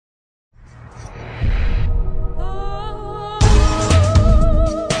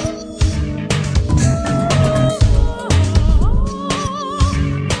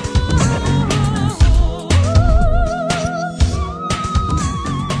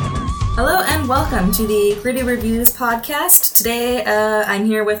welcome to the Gritty Reviews podcast. Today, I'm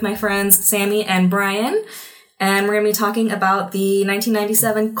here with my friends Sammy and Brian, and we're going to be talking about the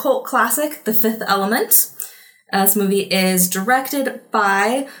 1997 cult classic, The Fifth Element. This movie is directed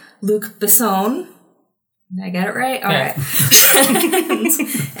by Luc Besson. Did I get it right? All right.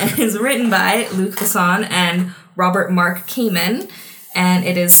 And is written by Luc Besson and Robert Mark Kamen. And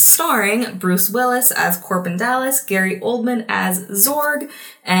it is starring Bruce Willis as Corbin Dallas, Gary Oldman as Zorg,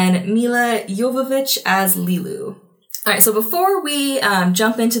 and Mila Jovovich as Lilu. All right, so before we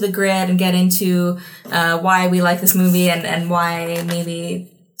jump into the grid and get into why we like this movie and why maybe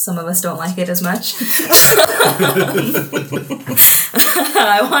some of us don't like it as much,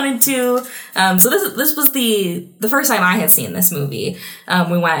 I wanted to. So this was the first time I had seen this movie.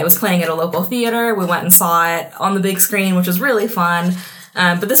 It was playing at a local theater. We went and saw it on the big screen, which was really fun.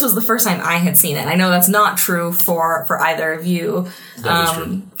 But this was the first time I had seen it. I know that's not true for either of you. That is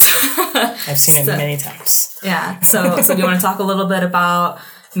true. I've seen it many times. Yeah. So do you want to talk a little bit about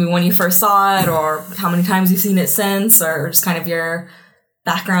when you first saw it, or how many times you've seen it since, or just kind of your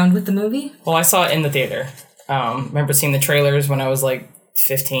background with the movie? Well, I saw it in the theater. Remember seeing the trailers when I was like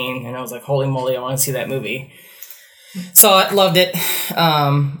 15, and I was like, holy moly, I want to see that movie. Saw it, loved it.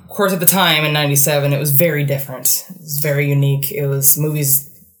 Of course, at the time in 97, it was very different. It was very unique. Movies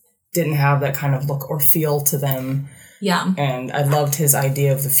didn't have that kind of look or feel to them. Yeah. And I loved his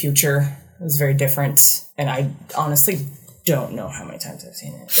idea of the future. It was very different. And I honestly don't know how many times I've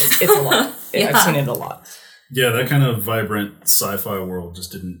seen it. It's a lot. Yeah. I've seen it a lot. Yeah, that kind of vibrant sci-fi world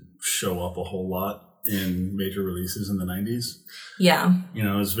just didn't show up a whole lot in major releases in the 90s. Yeah. You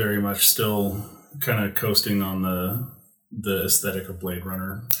know, it was very much still kind of coasting on the aesthetic of Blade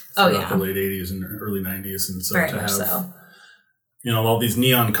Runner throughout the late 80s and early 90s. And so very to much have, so. You know, all these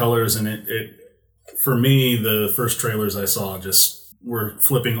neon colors, and it for me, the first trailers I saw just were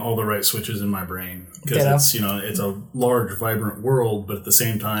flipping all the right switches in my brain, because it's, you know, it's a large, vibrant world, but at the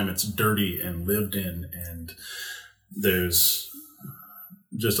same time, it's dirty and lived in, and there's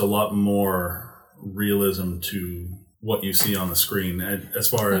just a lot more realism to what you see on the screen, as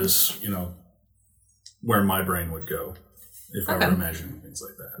far as, you know, where my brain would go if I were imagining things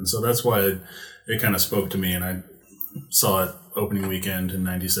like that. And so that's why it kind of spoke to me, and I saw it opening weekend in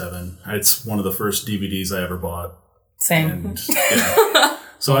 97. It's one of the first DVDs I ever bought. Same. And, yeah.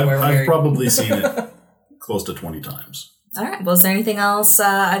 So I've probably seen it close to 20 times. All right. Well, is there anything else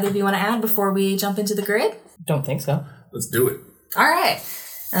either of you want to add before we jump into the grid? Don't think so. Let's do it. All right.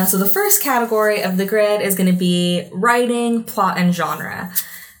 So the first category of the grid is going to be writing, plot, and genre.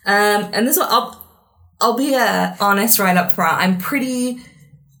 And this one, I'll be honest right up front. I'm pretty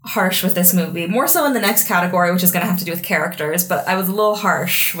harsh with this movie. More so in the next category, which is going to have to do with characters. But I was a little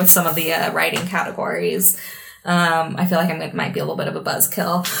harsh with some of the writing categories. I feel like I might be a little bit of a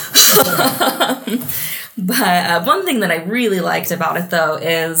buzzkill. But one thing that I really liked about it, though,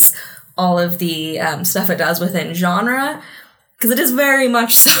 is all of the stuff it does within genre. Because it is very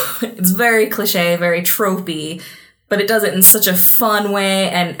much so, it's very cliche, very tropey, but it does it in such a fun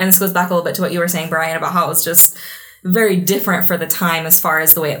way. And this goes back a little bit to what you were saying, Brian, about how it was just very different for the time as far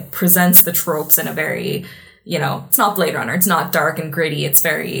as the way it presents the tropes in a very, you know, it's not Blade Runner, it's not dark and gritty, it's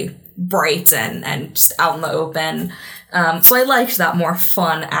very bright and just out in the open. So I liked that more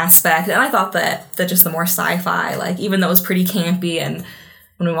fun aspect. And I thought that just the more sci-fi, like, even though it was pretty campy, and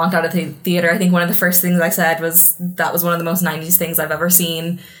when we walked out of the theater, I think one of the first things I said was that was one of the most 90s things I've ever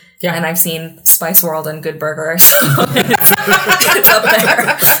seen. Yeah. And I've seen Spice World and Good Burger, so it's up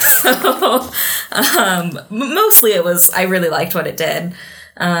there. So, mostly I really liked what it did.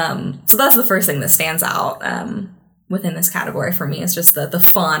 So that's the first thing that stands out within this category for me, is just the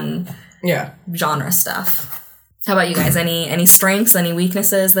fun genre stuff. How about you guys? Any strengths, any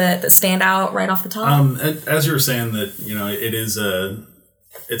weaknesses that stand out right off the top? As you were saying, that, you know,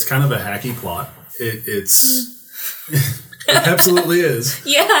 it's kind of a hacky plot. It absolutely is.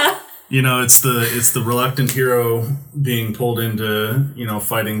 Yeah. You know, it's the reluctant hero being pulled into, you know,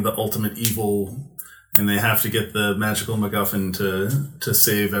 fighting the ultimate evil, and they have to get the magical MacGuffin to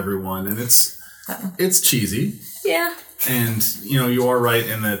save everyone, and it's cheesy. Yeah. And, you know, you are right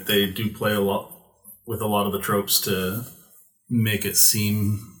in that they do play a lot with a lot of the tropes to make it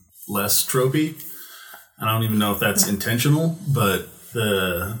seem less tropey. I don't even know if that's intentional, but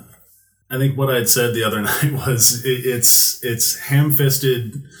I think what I'd said the other night was it's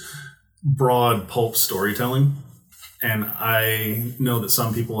ham-fisted, broad pulp storytelling, and I know that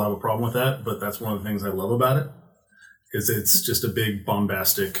some people have a problem with that, but that's one of the things I love about it, is it's just a big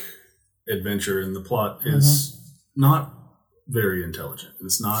bombastic adventure, and the plot is not very intelligent.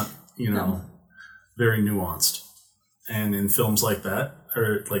 It's not, you know, very nuanced. And in films like that,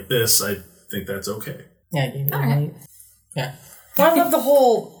 or like this, I think that's okay. Yeah, you right. Yeah. Well, I love the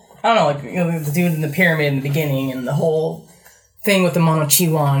whole, I don't know, like, you know, the dude in the pyramid in the beginning and the whole thing with the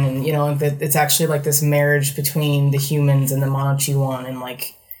Monochiwan, and, you know, that it's actually like this marriage between the humans and the Monochiwan, and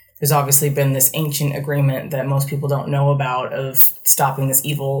like there's obviously been this ancient agreement that most people don't know about of stopping this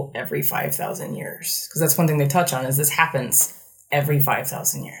evil every 5,000 years. Because that's one thing they touch on, is this happens every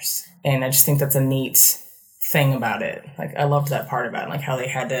 5,000 years. And I just think that's a neat thing about it. Like, I loved that part about it, like how they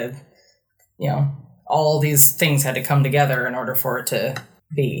had to, you know, all these things had to come together in order for it to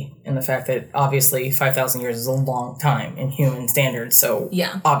be. And the fact that obviously 5,000 years is a long time in human standards, so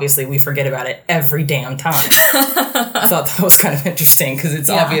obviously we forget about it every damn time. I thought that was kind of interesting, because it's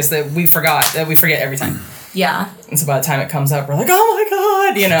obvious that we forget every time. Yeah. And so by the time it comes up, we're like, oh my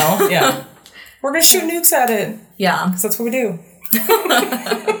god, you know? Yeah. We're gonna shoot nukes at it. Yeah. Because that's what we do.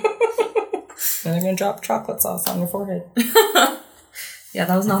 And they're gonna drop chocolate sauce on your forehead. Yeah,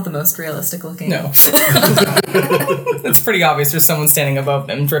 that was not the most realistic looking. No. It's pretty obvious there's someone standing above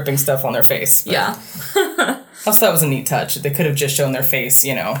them dripping stuff on their face. Yeah. Also, that was a neat touch. They could have just shown their face,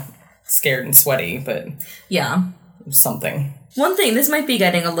 you know, scared and sweaty, but yeah, something. One thing, this might be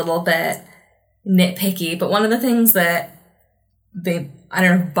getting a little bit nitpicky, but one of the things that I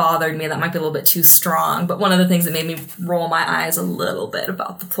don't know, bothered me, that might be a little bit too strong, but one of the things that made me roll my eyes a little bit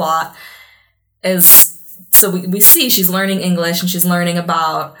about the plot is, so we see she's learning English and she's learning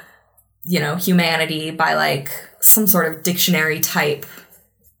about, you know, humanity by like some sort of dictionary type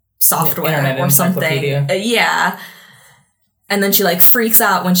software Internet or something. Yeah. And then she like freaks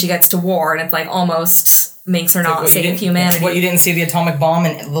out when she gets to war, and it's like almost makes her not save humanity. What, you didn't see the atomic bomb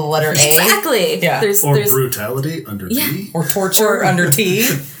in the letter A? Exactly. Yeah. There's brutality under T. Or torture under T.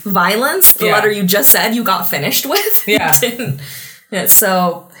 Violence, the letter you just said you got finished with. Yeah.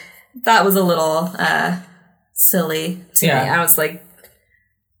 So that was a little silly to me. I was like,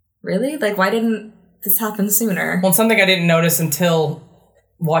 really? Like, why didn't this happen sooner? Well, something I didn't notice until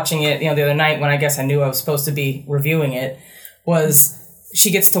watching it, you know, the other night when I guess I knew I was supposed to be reviewing it, was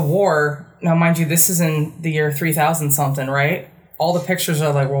she gets to war. Now, mind you, this is in the year 3000 something, right? All the pictures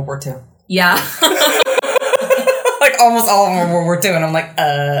are like World War II. Yeah. Like almost all of them are World War II, and I'm like,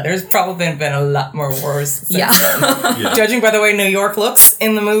 there's probably been a lot more wars since then. Judging by the way New York looks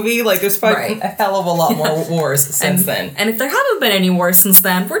in the movie, like there's probably a hell of a lot more wars since then. And if there haven't been any wars since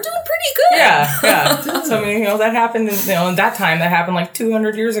then, we're doing pretty good. Yeah. So I mean, you know, that happened in, you know, in that time, that happened like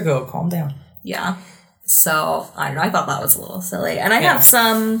 200 years ago. Calm down. Yeah. So I don't know, I thought that was a little silly. And I have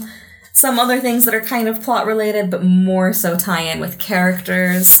some other things that are kind of plot related, but more so tie in with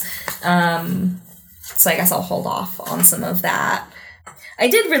characters. So I guess I'll hold off on some of that. I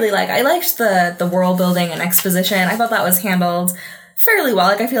liked the world building and exposition. I thought that was handled fairly well.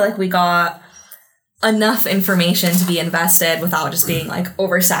 Like, I feel like we got enough information to be invested without just being like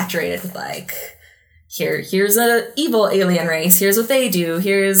oversaturated with like, here's a evil alien race, here's what they do,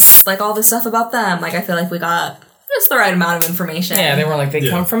 here's like all this stuff about them. Like, I feel like we got just the right amount of information. Yeah, they were like, they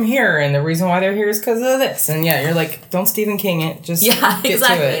come from here, and the reason why they're here is because of this. And yeah, you're like, don't Stephen King it, just get to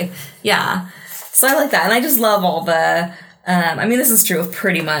it. Yeah. So I like that, and I just love all the, I mean, this is true of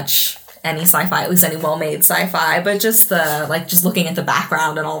pretty much any sci-fi, at least any well-made sci-fi, but just just looking at the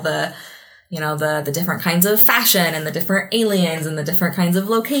background and all the, you know, the different kinds of fashion and the different aliens and the different kinds of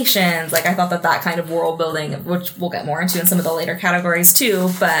locations. Like, I thought that kind of world building, which we'll get more into in some of the later categories too,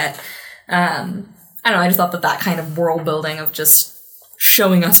 but, I don't know, I just thought that kind of world building of just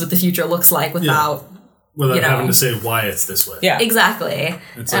showing us what the future looks like without having to say why it's this way. Yeah. Exactly.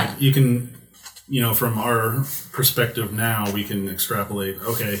 It's like, you can, you know, from our perspective now, we can extrapolate,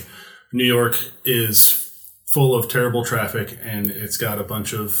 okay, New York is full of terrible traffic and it's got a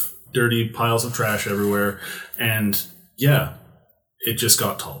bunch of dirty piles of trash everywhere, and it just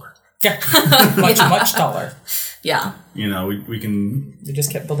got taller. Yeah. much taller. Yeah. You know, we can... They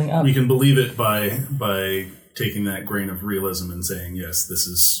just kept building up. We can believe it by taking that grain of realism and saying, yes, this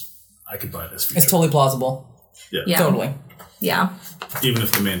is... I could buy this future. It's totally plausible. Yeah. Totally. Yeah. Even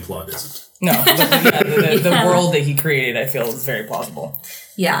if the main plot isn't. No, but the world that he created, I feel, is very plausible.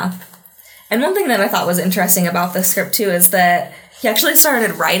 Yeah. And one thing that I thought was interesting about this script, too, is that he actually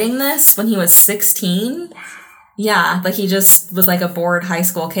started writing this when he was 16. Yeah, like he just was like a bored high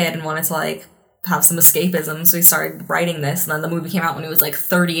school kid and wanted to like have some escapism, so he started writing this, and then the movie came out when he was like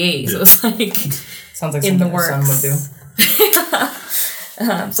 38, so it was like sounds like in something the works. Son would do.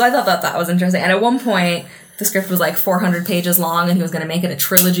 So I thought that was interesting. And at one point, the script was like 400 pages long, and he was going to make it a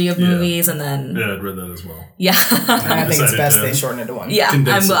trilogy of movies, and then... Yeah, I'd read that as well. Yeah. I think it's best they shorten it to one. Yeah, I'm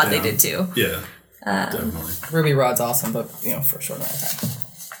glad they did too. Yeah, definitely. Ruby Rod's awesome, but, you know, for a short amount of time.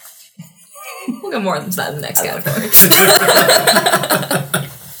 We'll get more than that in the next category.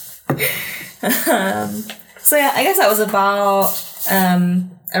 So yeah, I guess that was about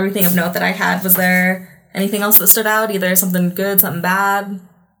everything of note that I had. Was there anything else that stood out? Either something good, something bad,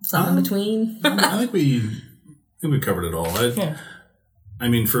 something in between? I think we covered it all. I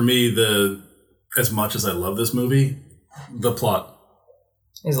mean, for me, as much as I love this movie, the plot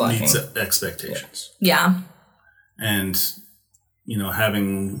meets expectations. Yeah. And,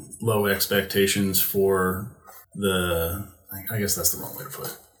 having low expectations for I guess that's the wrong way to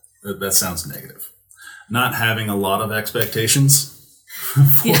put it. That sounds negative. Not having a lot of expectations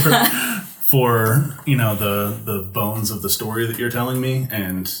for the bones of the story that you're telling me,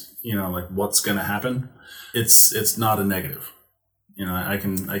 and like what's going to happen. It's not a negative. I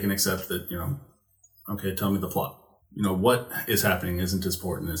can accept that. Okay, tell me the plot. What is happening isn't as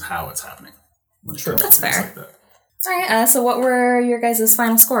important as how it's happening. Sure, that's fair. Like that. All right. So, what were your guys'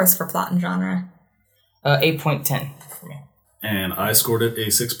 final scores for plot and genre? 8.10 for me. And I scored it a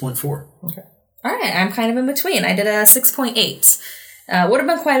 6.4. Okay. All right, I'm kind of in between. I did a 6.8. Would have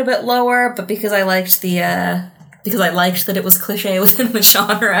been quite a bit lower, but because I liked that it was cliche within the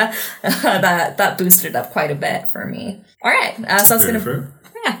genre, that boosted it up quite a bit for me. All right, so it's gonna,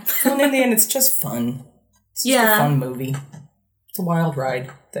 yeah. Well, in the end, it's just fun. It's just a fun movie. It's a wild ride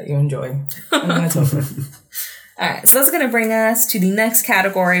that you enjoy, and then it's over. All right, so that's gonna bring us to the next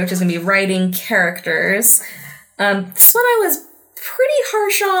category, which is gonna be writing characters. This one I was pretty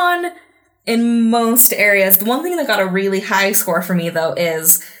harsh on. In most areas. The one thing that got a really high score for me, though,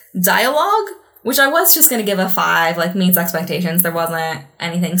 is dialogue, which I was just going to give a 5, like, meets expectations. There wasn't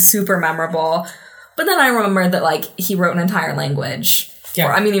anything super memorable. But then I remembered that, he wrote an entire language.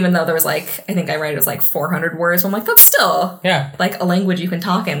 Yeah. Even though there was, I think I read it was, 400 words. But I'm like, that's still, a language you can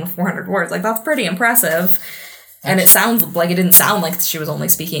talk in with 400 words. That's pretty impressive. And it sounds like it didn't sound like she was only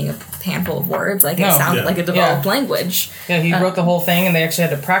speaking a handful of words. It sounded like a developed language. Yeah, he wrote the whole thing, and they actually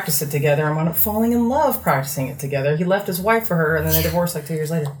had to practice it together and wound up falling in love practicing it together. He left his wife for her, and then they divorced 2 years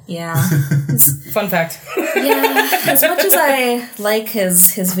later. Yeah. Fun fact. Yeah. As much as I like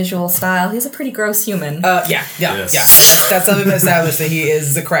his visual style, he's a pretty gross human. Yeah. That's something that established that he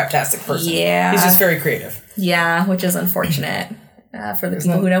is a craptastic person. Yeah. He's just very creative. Yeah, which is unfortunate for the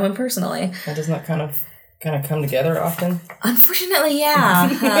people who know him personally. That doesn't that kind of come together often? Unfortunately,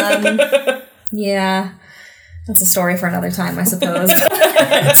 yeah. Yeah. That's a story for another time, I suppose.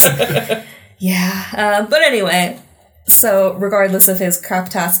 Yeah. But anyway, so regardless of his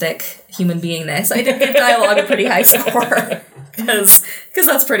craptastic human beingness, I did give dialogue a pretty high score. Because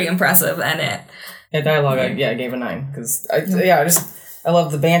that's pretty impressive, and it... Yeah, dialogue, I gave a 9. Because, I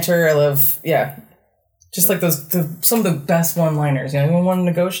love the banter. I love, just some of the best one-liners. Anyone want to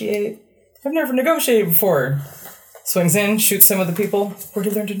negotiate? I've never negotiated before. Swings in, shoots some of the people. Where'd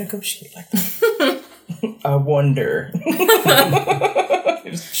you learn to negotiate like that? I wonder.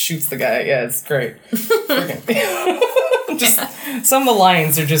 Just shoots the guy. Yeah, it's great. Just some of the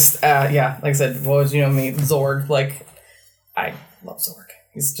lines are just, like I said, what was, me, Zorg. I love Zorg.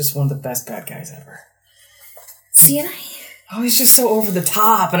 He's just one of the best bad guys ever. See, and he's just so over the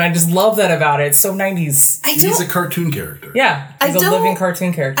top, and I just love that about it. It's so 90s. He's a cartoon character. Yeah, he's a living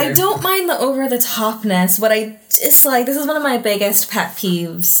cartoon character. I don't mind the over-the-topness. What I dislike, this is one of my biggest pet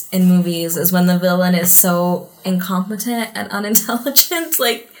peeves in movies, is when the villain is so incompetent and unintelligent.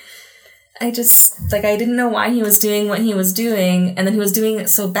 I didn't know why he was doing what he was doing, and then he was doing it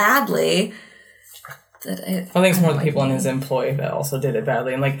so badly. That I think it's more the people in his employ that also did it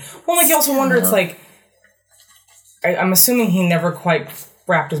badly. And you also wonder, it's I'm assuming he never quite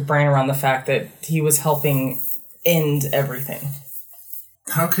wrapped his brain around the fact that he was helping end everything.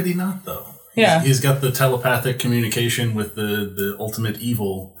 How could he not, though? Yeah. He's got the telepathic communication with the ultimate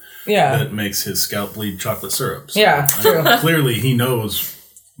evil that makes his scalp bleed chocolate syrup. So, true. Clearly, he knows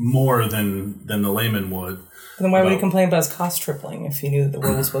more than the layman would. Then why would he complain about his cost tripling if he knew that the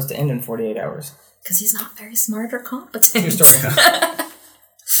world was supposed to end in 48 hours? Because he's not very smart or competent. True story.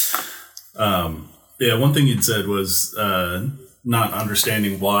 One thing you'd said was not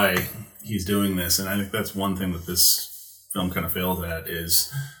understanding why he's doing this, and I think that's one thing that this film kind of fails at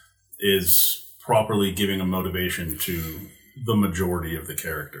is properly giving a motivation to the majority of the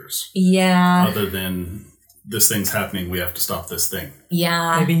characters. Yeah. Other than this thing's happening, we have to stop this thing.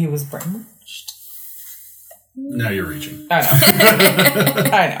 Yeah. Maybe he was brainwashed. Now you're reaching. I know.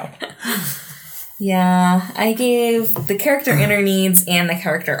 I know. Yeah, I gave the character inner needs and the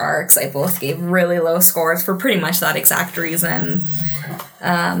character arcs, I both gave really low scores for pretty much that exact reason.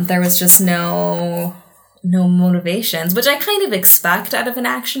 There was just no motivations, which I kind of expect out of an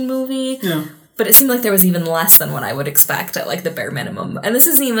action movie. Yeah. But it seemed like there was even less than what I would expect at the bare minimum. And this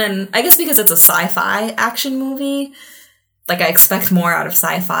isn't even, I guess because it's a sci-fi action movie, like I expect more out of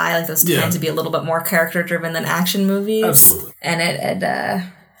sci-fi. Like those tend to be a little bit more character-driven than action movies. Absolutely. And it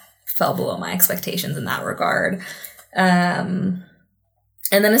fell below my expectations in that regard. And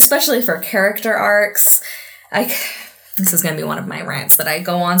then especially for character arcs, this is going to be one of my rants that I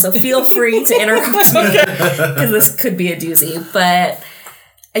go on, so feel free to interrupt me, because this could be a doozy. But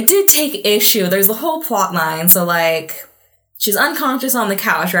I did take issue. There's a whole plot line, so like, she's unconscious on the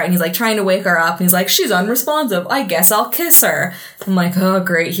couch, right? And he's like trying to wake her up, and he's like, she's unresponsive. I guess I'll kiss her. I'm like, oh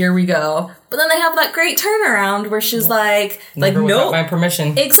great, here we go. But then they have that great turnaround where she's like no, my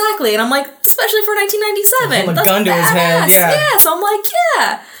permission. Exactly. And I'm like, especially for 1997, that's gun to his head. Yeah. So I'm like,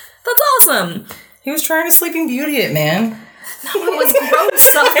 yeah, that's awesome. He was trying to Sleeping Beauty it, man. No, it was gross.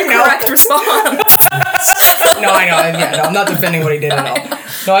 Self-correct response. No, I know. Yeah, no, I'm not defending what he did at all.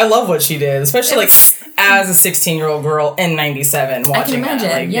 No, I love what she did, especially like as a 16-year-old girl in 97 watching I can imagine,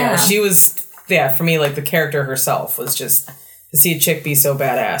 that. Like, yeah. She was, for me, like the character herself was just, to see a chick be so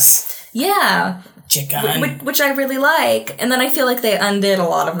badass. Yeah. Chicken. Which I really like. And then I feel like they undid a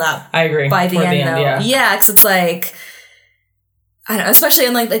lot of that. I agree. By the end, though. Yeah, because it's like, I don't know, especially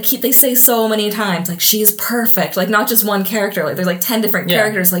in like they say so many times, like, she's perfect. Like, not just one character. Like, there's like 10 different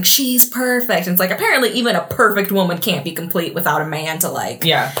characters. Like, she's perfect. And it's like, apparently even a perfect woman can't be complete without a man to like...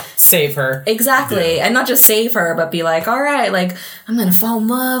 Yeah, save her. Exactly. Yeah. And not just save her, but be like, all right, like, I'm going to fall in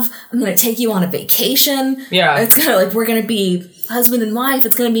love. I'm going to take you on a vacation. Yeah. It's going to, like, we're going to be husband and wife.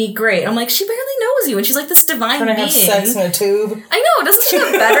 It's going to be great. I'm like, she barely knows you. And she's like this divine being. Have sex in a tube. I know. Doesn't she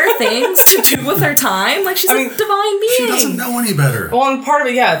have better things to do with her time? Like, she's a divine being. She doesn't know any better. Well, and part of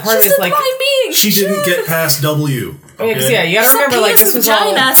it, part of it's like... She's a divine being. She didn't get past W. Okay? Yeah, you gotta remember, like, this was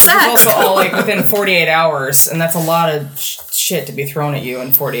also all, like, within 48 hours, and that's a lot of shit to be thrown at you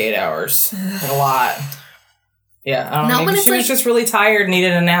in 48 hours. Like, a lot. Yeah, I don't know, maybe she was just really tired and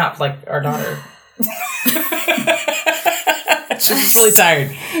needed a nap, like our daughter. She was just really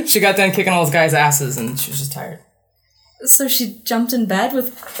tired. She got done kicking all those guys' asses, and she was just tired. So she jumped in bed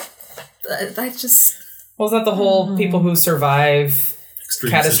with... Wasn't that the whole people who survive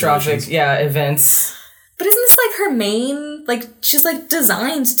extreme catastrophic events? But isn't this like her main... Like, she's like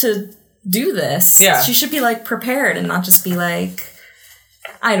designed to do this. Yeah. She should be like prepared and not just be like...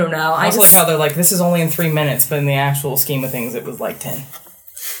 I don't know. I also like how they're like, this is only in 3 minutes, but in the actual scheme of things, it was like 10.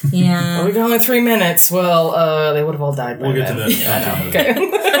 Yeah. We got only 3 minutes. Well, they would have all died by then. We'll get to that.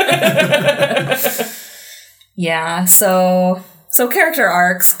 Okay. Yeah, so character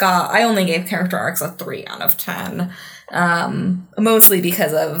arcs I only gave character arcs a 3 out of 10. Mostly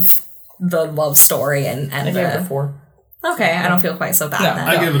because of the love story and I gave it a 4. Okay, I don't feel quite so bad then.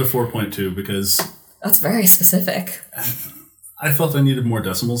 I gave it a 4.2 because... That's very specific. I felt I needed more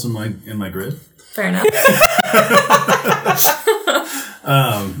decimals in my grid. Fair enough.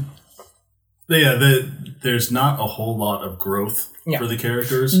 There's not a whole lot of growth for the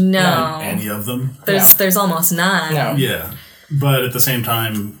characters. No. Any of them. There's almost none. No. Yeah. But at the same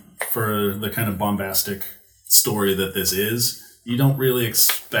time, for the kind of bombastic story that this is, you don't really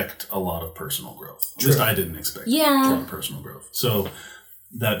expect a lot of personal growth. At least I didn't expect a lot of personal growth. So,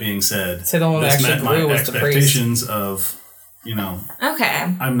 that being said, the one that this met my was expectations of...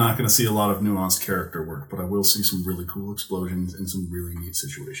 Okay. I'm not going to see a lot of nuanced character work, but I will see some really cool explosions and some really neat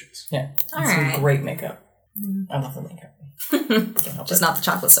situations. Yeah. Some great makeup. I love the makeup. Just not the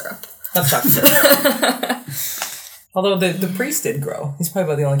chocolate syrup. Not the chocolate syrup. Although the priest did grow. He's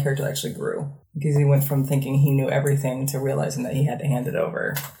probably the only character that actually grew. Because he went from thinking he knew everything to realizing that he had to hand it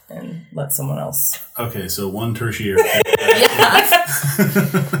over and let someone else. Okay, so one tertiary.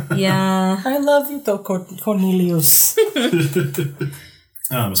 Yeah. I love you, though, Cornelius.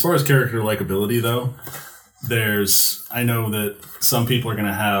 As far as character likability, though, I know that some people are going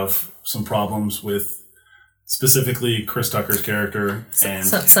to have some problems with specifically Chris Tucker's character. And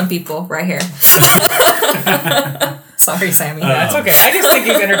some people right here. Sorry, Sammy. It's okay. I just think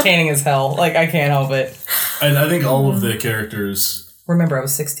he's entertaining as hell. Like, I can't help it. And I think all of the characters... Remember, I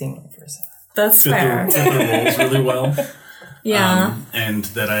was 16 when I first saw it. That's fair. Fit their roles really well. Yeah. And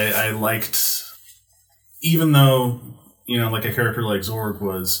that I liked... Even though, like a character like Zorg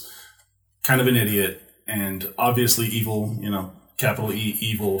was kind of an idiot and obviously evil, capital E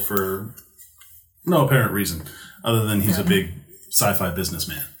evil for no apparent reason other than he's a big sci-fi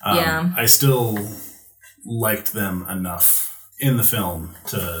businessman. I still liked them enough in the film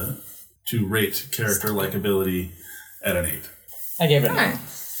to rate character likability at an 8. I gave it an 8.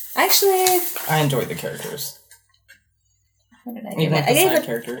 Actually, I enjoyed the characters. What did I give it?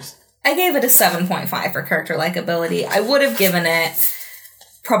 I gave it a 7.5 for character likability. I would have given it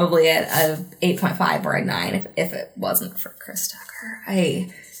probably a 8.5 or a 9 if it wasn't for Chris Tucker.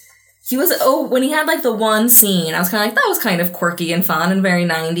 He was, when he had, like, the one scene, I was kind of like, that was kind of quirky and fun and very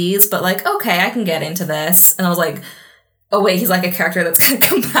 90s, but, like, okay, I can get into this. And I was like, oh, wait, he's, like, a character that's going to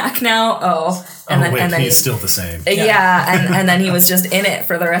come back now? And then he's still the same. Yeah, and then he was just in it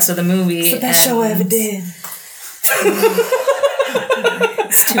for the rest of the movie. It's the best show I ever did.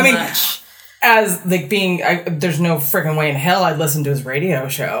 It's too much. As, like, there's no freaking way in hell I'd listen to his radio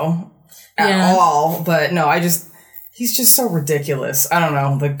show at all. But, no, he's just so ridiculous. I don't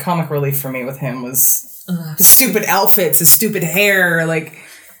know. The comic relief for me with him was his stupid outfits, his stupid hair, like,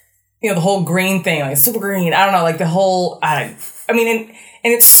 you know, the whole green thing, like super green. I don't know, like the whole, and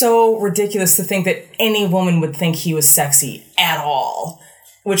it's so ridiculous to think that any woman would think he was sexy at all,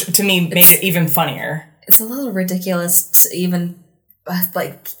 which to me made it even funnier. It's a little ridiculous to even,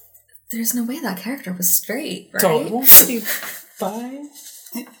 like, there's no way that character was straight, right? Totally. Bye.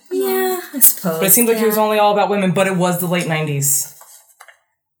 Yeah, I suppose. But it seemed like he was only all about women, but it was the late 90s.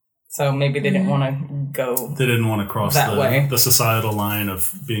 So maybe they didn't want to go They didn't want to cross way. the societal line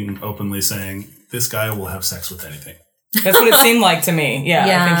of being openly saying, this guy will have sex with anything. That's what it seemed like to me.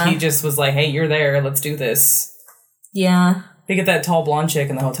 Yeah, I think he just was like, hey, you're there, let's do this. Yeah. They get that tall blonde chick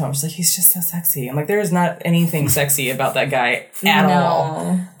in the hotel. I'm just like, he's just so sexy. I'm like, there is not anything sexy about that guy at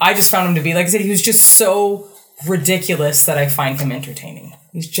all. I just found him to be, like I said, he was just so ridiculous that I find him entertaining.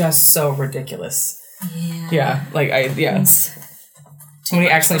 He's just so ridiculous. Yeah. When he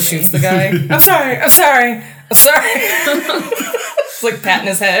actually shoots the guy. I'm sorry. It's like patting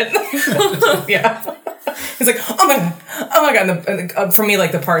his head. Yeah. He's like, oh my god. And for me,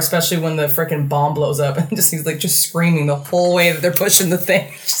 like the part, especially when the freaking bomb blows up and he's like just screaming the whole way that they're pushing the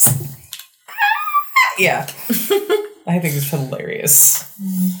thing. Yeah. I think it's hilarious.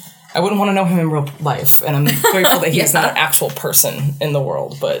 I wouldn't want to know him in real life, and I'm grateful that he's not an actual person in the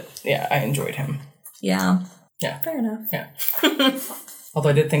world, but yeah, I enjoyed him. Yeah. Yeah. Fair enough. Yeah.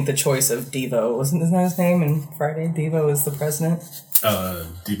 Although I did think the choice of Devo, wasn't that his name in Friday? Devo is the president?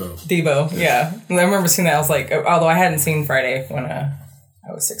 Devo, yeah. And I remember seeing that, I was like, although I hadn't seen Friday when I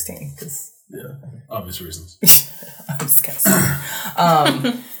was 16, because... Yeah, obvious reasons. I'm just kind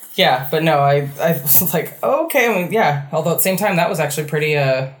of yeah, but no, I was like, okay, I mean, yeah. Although at the same time, that was actually pretty,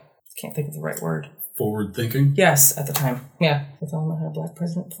 can't think of the right word. Forward thinking? Yes, at the time. Yeah. I thought I had a black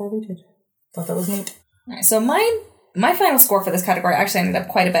president before we did. Thought that was neat. All right, so my final score for this category actually ended up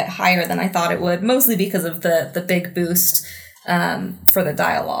quite a bit higher than I thought it would, mostly because of the big boost for the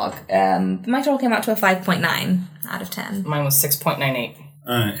dialogue. My total came out to a 5.9 out of 10. Mine was 6.98.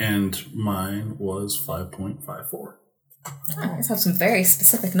 And mine was 5.54. Oh, you guys have some very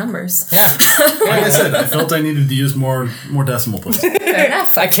specific numbers. Yeah. Like I said, I felt I needed to use more decimal places. Fair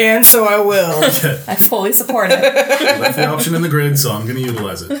enough. I can, so I will. I fully support it. Left the option in the grid, so I'm going to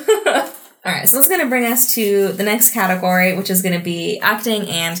utilize it. All right, so that's going to bring us to the next category, which is going to be acting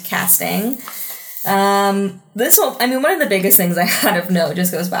and casting. This one, I mean, one of the biggest things I had of note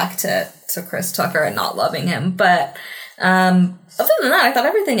just goes back to Chris Tucker and not loving him. But other than that, I thought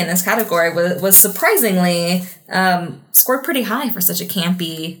everything in this category was surprisingly scored pretty high for such a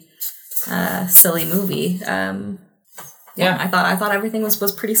campy, silly movie. Yeah, I thought everything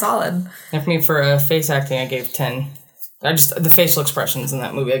was pretty solid. And for me, for face acting, I gave 10. The facial expressions in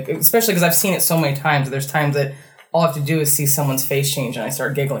that movie, especially because I've seen it so many times. There's times that all I have to do is see someone's face change and I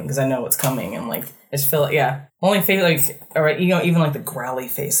start giggling because I know what's coming, and like I just feel only face, like, all right, even like the growly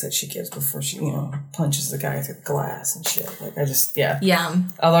face that she gives before she punches the guy through the glass and shit. Like I just yeah.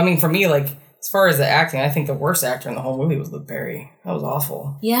 Although I mean, for me, like as far as the acting, I think the worst actor in the whole movie was Luke Perry. That was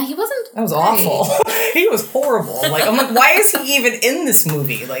awful. Yeah, he wasn't. That was awful. He was horrible. Like I'm like, why is he even in this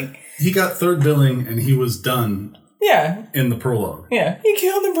movie? Like he got third billing and he was done. Yeah. In the prologue. Yeah. He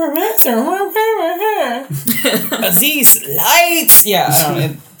killed the professor. Aziz, lights! Yeah. I don't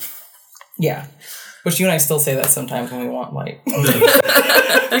know. Yeah. Which you and I still say that sometimes when we want light. We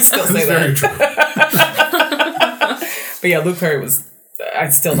still say that. Very true. But yeah, Luke Perry was... I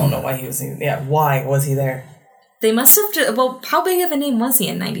still don't know why he was... Yeah, why was he there? They must have... Well, how big of a name was he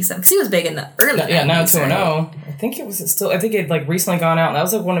in 97? Because he was big in the early 90s. Yeah, now 2-0. I think it was still... I think it like recently gone out. And that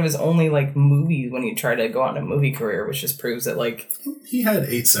was like one of his only like movies when he tried to go out in a movie career, which just proves that like... He had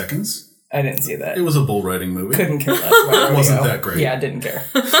 8 seconds. I didn't see that. It was a bull riding movie. Couldn't care less about It wasn't that great. Yeah, I didn't care.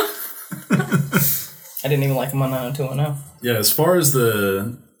 I didn't even like him on 90210. Yeah, as far as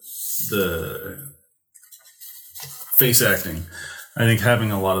the face acting, I think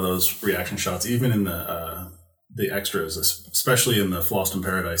having a lot of those reaction shots, even in the extras, especially in the Flossed in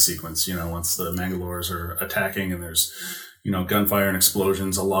Paradise sequence, once the Mangalores are attacking and there's, gunfire and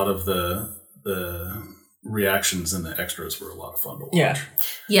explosions, a lot of the reactions in the extras were a lot of fun to watch. Yeah.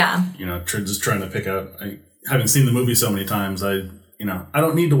 Yeah. Just trying to pick out, having seen the movie so many times, I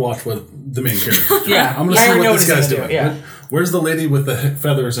don't need to watch what the main character is doing. Yeah. I'm going to see what this guy's doing. Yeah. Where's the lady with the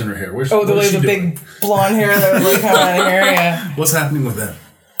feathers in her hair? The lady with the big blonde hair that was like coming out of hair, yeah. What's happening with them?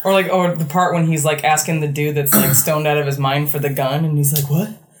 Or the part when he's like asking the dude that's like stoned out of his mind for the gun, and he's like, "What?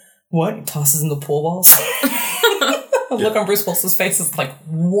 What?" He tosses in the pool balls. The look on Bruce Willis's face is like,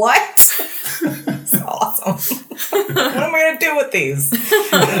 "What?" It's awesome. What am I gonna do with these?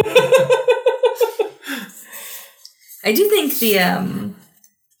 I do think the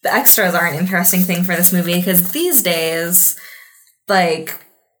extras are an interesting thing for this movie, because these days, like,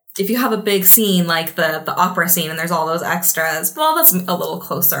 if you have a big scene like the opera scene and there's all those extras, well, that's a little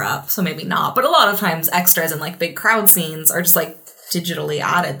closer up, so maybe not. But a lot of times extras in like big crowd scenes are just like digitally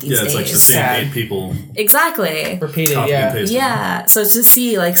added these days. Yeah, it's like the same 8 people. Exactly. Repeated, yeah. Yeah. So to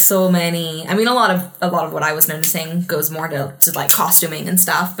see like so many, I mean, a lot of what I was noticing goes more to like costuming and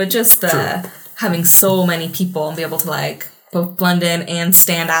stuff, but just having so many people and be able to like both blend in and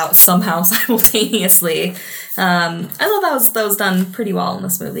stand out somehow simultaneously. I thought that was done pretty well in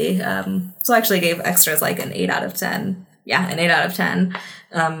this movie. So I actually gave extras like an 8 out of 10. Yeah, an 8 out of 10.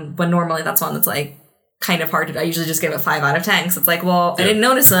 When normally that's one that's like kind of hard to do. I usually just give it 5 out of 10 because it's like, well, I didn't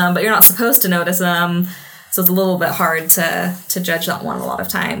notice them, but you're not supposed to notice them. So it's a little bit hard to judge that one a lot of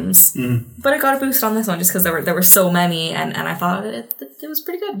times. But I got a boost on this one just because there were so many, and I thought it was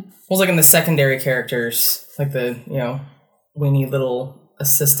pretty good. Well, it was like in the secondary characters, like the, weenie little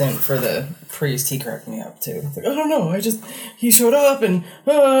assistant for the priest, he cracked me up too. It's like, I don't know, he showed up and,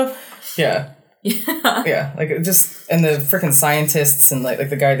 yeah. Yeah, like it just, and the freaking scientists and like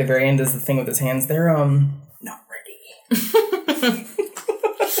the guy at the very end does the thing with his hands, they're, not ready.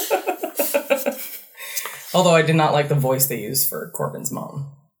 Although I did not like the voice they used for Corbin's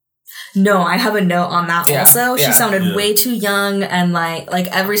mom. No, I have a note on that also. She sounded way too young, and like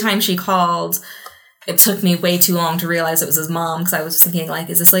every time she called, it took me way too long to realize it was his mom, because I was thinking, like,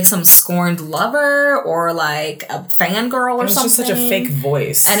 is this like some scorned lover or like a fangirl or something? It was just such a fake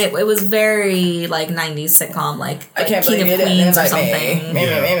voice. And it was very like 90s sitcom, like I can't King believe of Queens or something.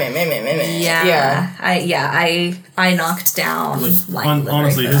 Yeah. I knocked down.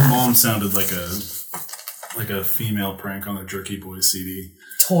 Honestly, his mom sounded like a female prank on the Jerky Boys CD.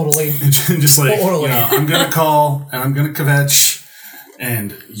 Totally. Just like, I'm going to call and I'm going to kvetch,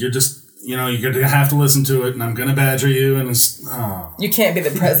 and you're just, you're going to have to listen to it, and I'm going to badger you, and it's, You can't be the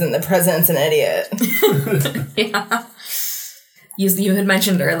president. The president's an idiot. Yeah. You had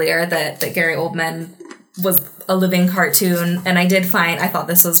mentioned earlier that Gary Oldman was a living cartoon, and I thought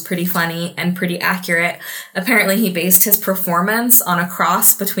this was pretty funny and pretty accurate. Apparently he based his performance on a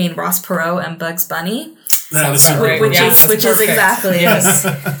cross between Ross Perot and Bugs Bunny. Which is exactly yes.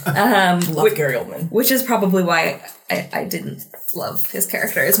 Love Gary Oldman, which is probably why I didn't love his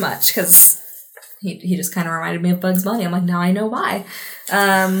character as much, because he just kind of reminded me of Bugs Bunny. I'm like, now I know why,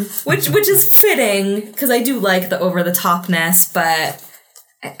 which is fitting, because I do like the over the topness, but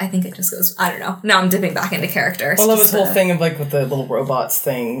I think it just goes, I don't know. Now I'm dipping back into character. I love his whole thing of like with the little robots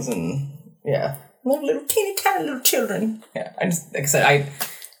things, and little teeny tiny little children. Yeah, like I said,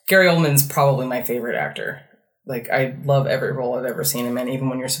 Gary Oldman's probably my favorite actor. Like, I love every role I've ever seen him in, even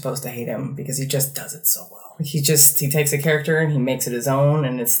when you're supposed to hate him, because he just does it so well. He takes a character and he makes it his own,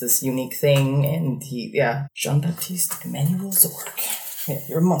 and it's this unique thing, and Jean-Baptiste Emmanuel Zorg. Yeah,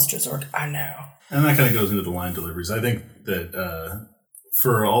 you're a monster, Zorg. I know. And that kind of goes into the line deliveries. I think that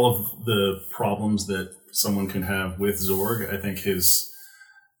for all of the problems that someone can have with Zorg, I think his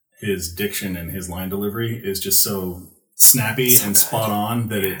diction and his line delivery is just so snappy and spot on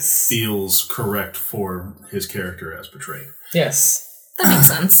that it feels correct for his character as portrayed. Yes. That makes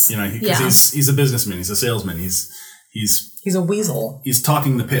sense. Because he's a businessman, he's a salesman, he's a weasel. He's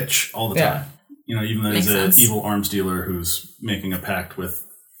talking the pitch all the time. Even though Makes he's sense. an evil arms dealer who's making a pact with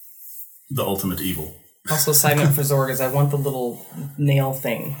the ultimate evil. Also, side note for Zorg is I want the little nail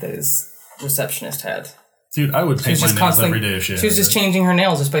thing that his receptionist had. Dude, I would paint my nails every day if she had. She was just changing her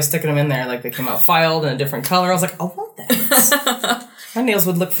nails just by sticking them in there. Like, they came out filed in a different color. I was like, I want that. My nails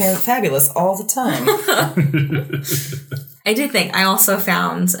would look fabulous all the time. I also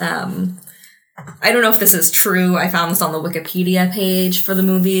found, I don't know if this is true. I found this on the Wikipedia page for the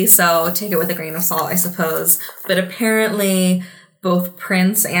movie, so take it with a grain of salt, I suppose. But apparently both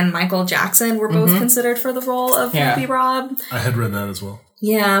Prince and Michael Jackson were both considered for the role of Ruby Rob. I had read that as well.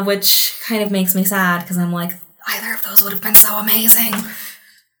 Yeah, which kind of makes me sad, because I'm like, either of those would have been so amazing.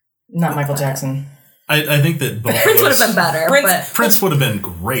 Not Michael Jackson. I think that both Prince would have been better. Prince would have been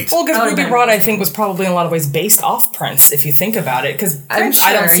great. Well, because Ruby Rhod, I think, was probably in a lot of ways based off Prince, if you think about it. Because Prince,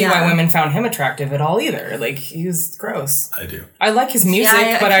 I don't see why women found him attractive at all either. Like, he was gross. I do. I like his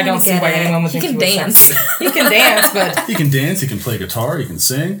music, but I don't see why anyone would think he was sexy. He can dance, but... He can dance, he can play guitar, he can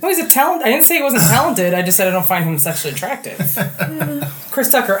sing. No, he's a talent. I didn't say he wasn't talented, I just said I don't find him sexually attractive. Chris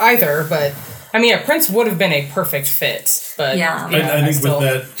Tucker either, but... I mean, yeah, Prince would have been a perfect fit, but... Yeah. I think with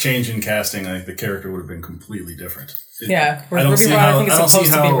that change in casting, I think the character would have been completely different. Ruby Rhod, I think, is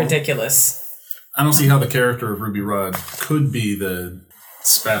supposed to be ridiculous. I don't see how the character of Ruby Rhod could be the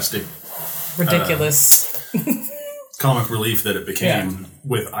spastic... ridiculous... comic relief that it became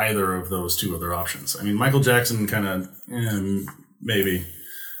with either of those two other options. I mean, Michael Jackson kind of... maybe.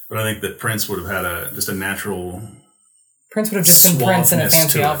 But I think that Prince would have had just a natural... Prince would have just been Prince in a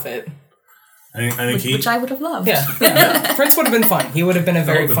fancy outfit. I think which I would have loved. Yeah. Prince would have been fun. He would have been a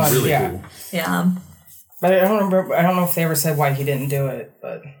very fun. Really cool. Yeah. But I don't know if they ever said why he didn't do it,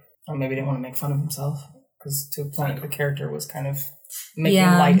 but or maybe he didn't want to make fun of himself because to a point the character was kind of making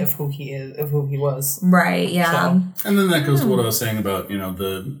light of who he is, of who he was. Right. Yeah. So, and then that goes to what I was saying about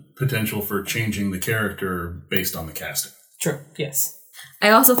the potential for changing the character based on the casting. True. Yes. I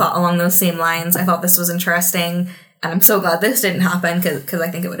also thought along those same lines. I thought this was interesting. And I'm so glad this didn't happen because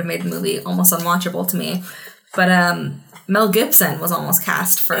I think it would have made the movie almost unwatchable to me. But Mel Gibson was almost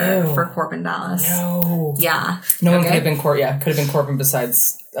cast for Corbin Dallas. No. Yeah. No one could have been could have been Corbin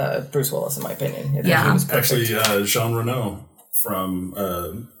besides Bruce Willis, in my opinion. He was actually Jean Reno from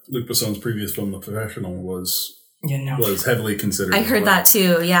Luc Besson's previous film, The Professional, was heavily considered. I heard that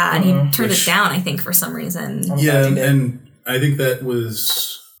too. Yeah, and he turned it down. I think for some reason. Yeah, and I think that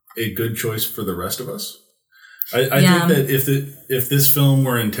was a good choice for the rest of us. I think that if this film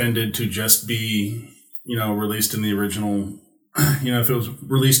were intended to just be, released in the original, if it was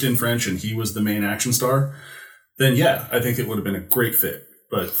released in French and he was the main action star, then I think it would have been a great fit.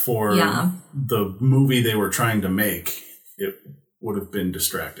 But for the movie they were trying to make, it would have been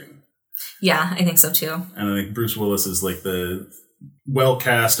distracting. Yeah, I think so too. And I think Bruce Willis is like the well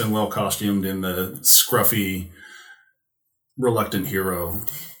cast and well costumed in the scruffy, reluctant hero.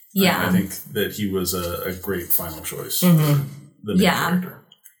 Yeah. I think that he was a great final choice for the main character.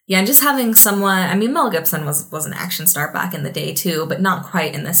 Yeah, and just having someone... Mel Gibson was an action star back in the day, too, but not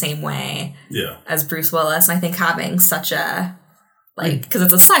quite in the same way as Bruce Willis. And I think having such a... because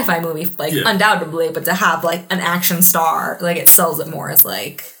it's a sci-fi movie, undoubtedly, but to have, an action star, it sells it more as,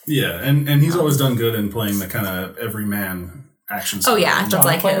 Yeah, and he's always done good in playing the kind of everyman... action star. Oh yeah,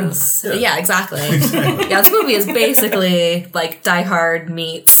 that's his. Yeah, exactly. Yeah, this movie is basically Die Hard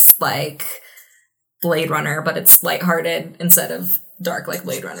meets Blade Runner, but it's lighthearted instead of dark like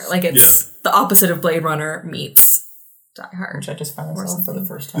Blade Runner. It's the opposite of Blade Runner meets Die Hard. Which I just found myself for the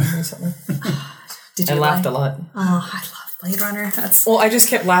first time recently. Did you? I laughed a lot. Oh, I love Blade Runner. I just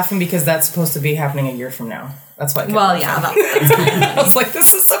kept laughing because that's supposed to be happening a year from now. That's why. That's I was like,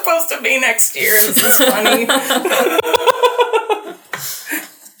 this is supposed to be next year. This is funny.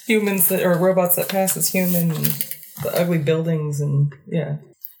 Humans that or robots that pass as human, and the ugly buildings, and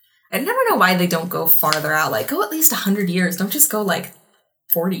I never know why they don't go farther out. Go at least 100 years. Don't just go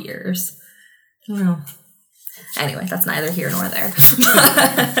 40 years. I don't know. Anyway, that's neither here nor there.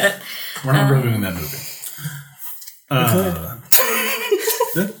 We're not reviewing that movie.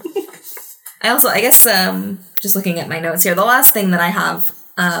 I guess, just looking at my notes here, the last thing that I have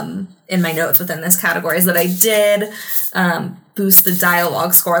in my notes within this category is that I did boost the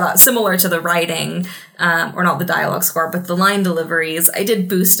dialogue score. That's similar to the writing, or not the dialogue score, but the line deliveries. I did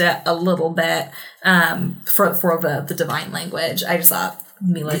boost it a little bit for the divine language. I just thought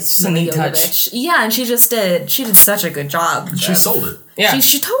Mila Jovovich. Yeah, and she did such a good job. She sold it. Yeah.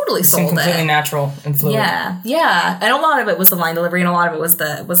 She totally sold it. Completely natural and fluid. Yeah. And a lot of it was the line delivery and a lot of it was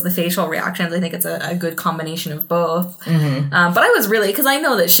the facial reactions. I think it's a good combination of both. Mm-hmm. But I was really, because I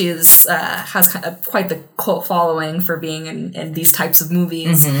know that she's has kind of quite the cult following for being in these types of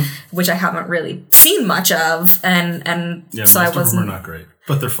movies, which I haven't really seen much of. And so I wasn't. Most of them are not great,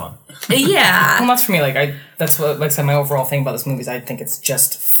 but they're fun. Yeah. Well, that's for me. That's what, I said, my overall thing about this movie is I think it's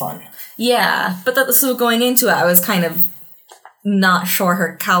just fun. Yeah. But so going into it, I was kind of not sure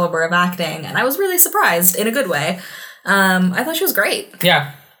her caliber of acting, and I was really surprised in a good way. I thought she was great.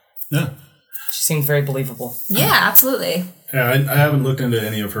 Yeah. She seemed very believable. Yeah, absolutely. Yeah, I haven't looked into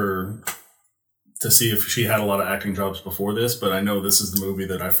any of her to see if she had a lot of acting jobs before this, but I know this is the movie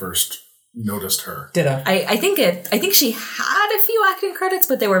that I first noticed her. Ditto. I think she had a few acting credits,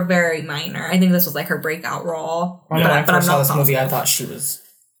 but they were very minor. I think this was her breakout role. When I first saw this movie, I thought she was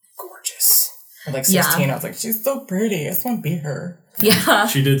gorgeous. At like 16, I was like, she's so pretty. I just want to be her. Yeah.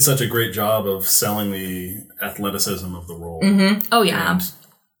 She did such a great job of selling the athleticism of the role. Mm-hmm. Oh, yeah. And,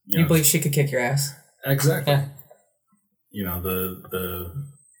 you believe she could kick your ass? Exactly. Yeah. You know, the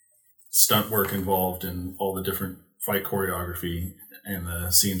stunt work involved in all the different fight choreography and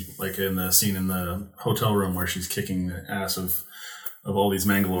the scenes, like in the scene in the hotel room where she's kicking the ass of all these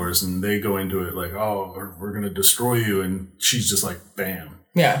Mangalores, and they go into it like, oh, we're going to destroy you, and she's just like, bam.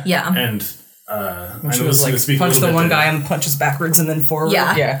 Yeah. Yeah. And I know she was like, punch the one guy and punches backwards and then forward.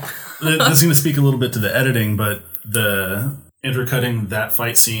 Yeah. This is going to speak a little bit to the editing, but the intercutting that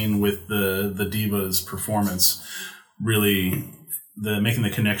fight scene with the diva's performance, really making the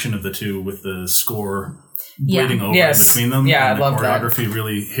connection of the two with the score bleeding over between them. Yeah, and I love that. The choreography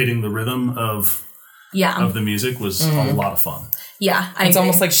really hitting the rhythm of the music was a lot of fun. Yeah, it's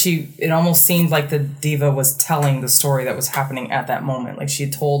almost like it almost seemed like the diva was telling the story that was happening at that moment. Like she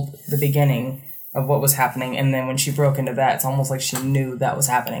told the beginning of what was happening, and then when she broke into that, it's almost like she knew that was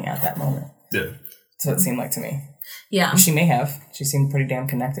happening at that moment. Yeah. So it seemed like to me. Yeah. She may have. She seemed pretty damn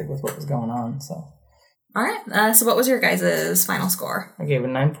connected with what was going on, so. All right. So what was your guys' final score? I gave it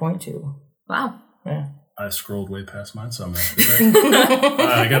 9.2. Wow. Yeah. I scrolled way past mine, so I'm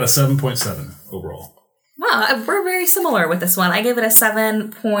I got a 7.7 overall. Wow, we're very similar with this one. I gave it a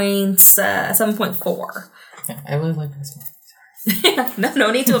 7.4. Yeah, I really like this one. No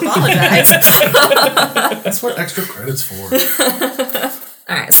need to apologize. That's what extra credit's for.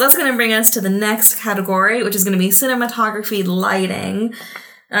 All right, so that's going to bring us to the next category, which is going to be cinematography lighting.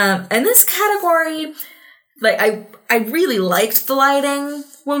 And this category, like I really liked the lighting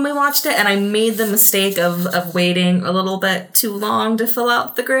when we watched it, and I made the mistake of waiting a little bit too long to fill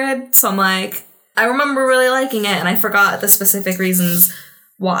out the grid. So I'm like, I remember really liking it, and I forgot the specific reasons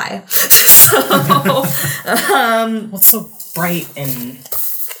why. So, what's so bright and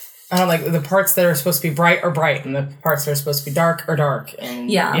I don't know, like the parts that are supposed to be bright are bright, and the parts that are supposed to be dark are dark, and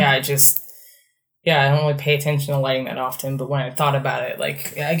I don't really pay attention to lighting that often. But when I thought about it,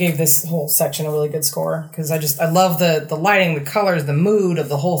 like I gave this whole section a really good score because I love the lighting, the colors, the mood of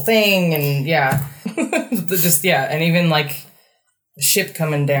the whole thing, and and even like the ship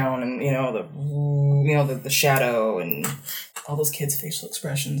coming down, and the shadow, and all those kids' facial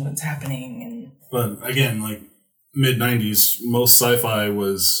expressions when it's happening, and but again, like mid-90s, most sci-fi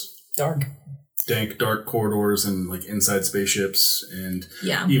was dark. Dank, dark corridors and like inside spaceships, and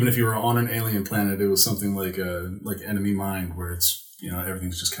yeah. Even if you were on an alien planet, it was something like Enemy Mine, where it's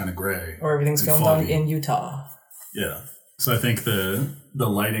everyth's just kind of gray, or everything's filmed on in Utah. Yeah, so I think the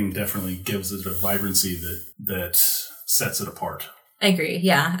lighting definitely gives it a vibrancy that sets it apart. I agree.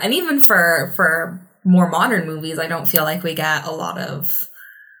 Yeah, and even for more modern movies, I don't feel like we get a lot of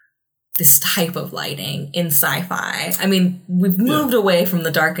this type of lighting in sci-fi. I mean, we've moved away from the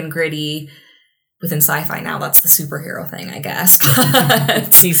dark and gritty. Within sci-fi now, that's the superhero thing, I guess. But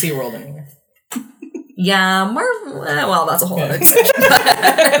DC world, anyway. Yeah, well, that's a whole other discussion.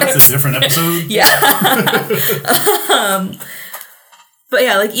 That's a different episode. Yeah. But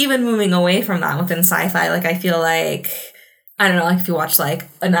yeah, like even moving away from that within sci-fi, like I feel like, I don't know, like if you watch like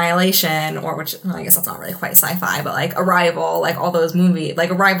Annihilation, or I guess that's not really quite sci-fi, but like Arrival, like all those movies, like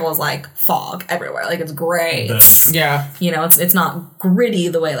Arrival is like fog everywhere, like it's gray. It's not gritty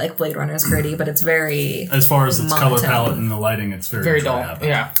the way like Blade Runner is gritty, but it's very as far as its color palette and the lighting, it's very dull.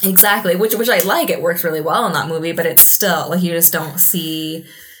 Yeah, exactly. Which I like. It works really well in that movie, but it's still like you just don't see.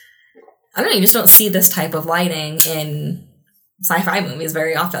 I don't know. You just don't see this type of lighting in sci-fi movies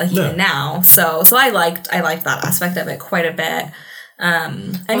very often, like even now. So I liked that aspect of it quite a bit.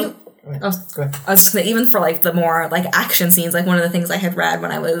 I was just gonna, even for like the more like action scenes, like one of the things I had read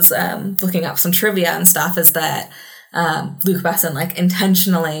when I was looking up some trivia and stuff is that Luc Besson like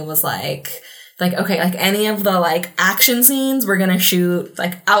intentionally was like okay, like any of the like action scenes we're gonna shoot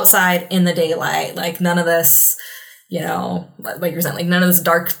like outside in the daylight, like none of this, like you're saying, like none of this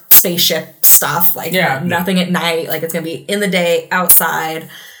dark spaceship stuff, like nothing at night, like it's gonna be in the day outside.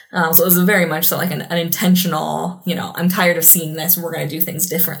 So it was very much so like an intentional, I'm tired of seeing this, we're gonna do things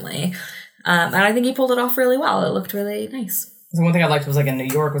differently. And I think he pulled it off really well. It looked really nice. The one thing I liked was like in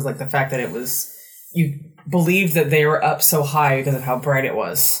New York was like the fact that it was, you believed that they were up so high because of how bright it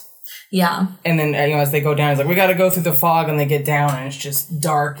was. Yeah. And then, as they go down, it's like, we got to go through the fog, and they get down, and it's just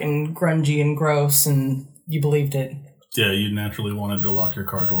dark and grungy and gross, and you believed it. Yeah, you naturally wanted to lock your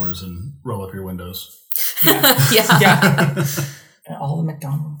car doors and roll up your windows. Yeah. And all the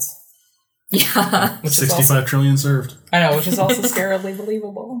McDonald's. Yeah. 65 trillion served. I know, which is also scarily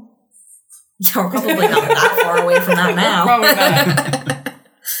believable. You're probably not that far away from that now. Probably not.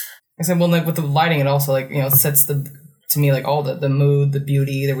 I said, well, like, with the lighting, it also, like, sets to me, like, all the mood, the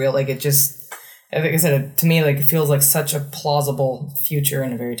beauty, the real, like, it just, like I said, to me, like it feels like such a plausible future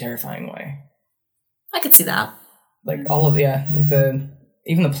in a very terrifying way. I could see that. Like all of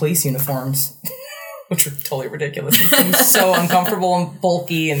even the police uniforms, which are totally ridiculous. It was so uncomfortable and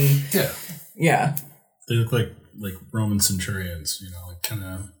bulky and yeah. They look like Roman centurions, you know, like kind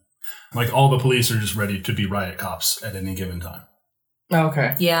of like all the police are just ready to be riot cops at any given time. Oh,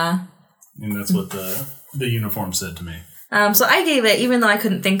 okay. Yeah. And that's what the uniform said to me. So I gave it, even though I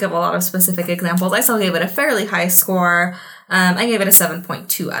couldn't think of a lot of specific examples, I still gave it a fairly high score. I gave it a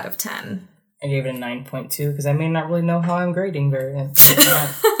 7.2 out of 10. I gave it a 9.2 because I may not really know how I'm grading very well.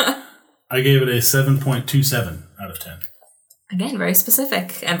 I gave it a 7.27 out of 10. Again, very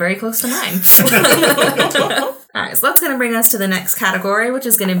specific and very close to 9. All right, so that's going to bring us to the next category, which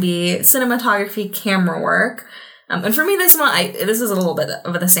is going to be cinematography, camera work. And for me, this one, this is a little bit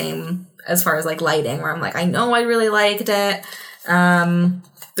of the same as far as like lighting, where I'm like, I know I really liked it. There's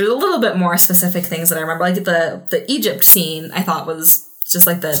a little bit more specific things that I remember. Like the Egypt scene, I thought was just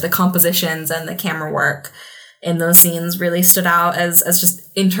like the compositions and the camera work in those scenes really stood out as just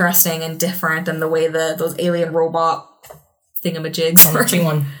interesting and different, and the way those alien robot thingamajigs were.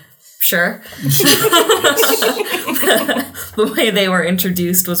 One. Sure. The way they were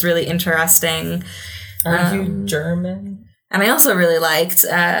introduced was really interesting. Are you German? And I also really liked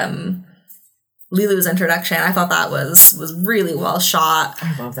Lilu's introduction. I thought that was really well shot.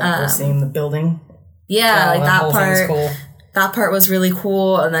 I love that whole scene, the building. Yeah, like that part. Cool. That part was really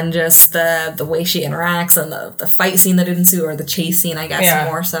cool, and then just the way she interacts and the fight scene that ensued, or the chase scene, I guess,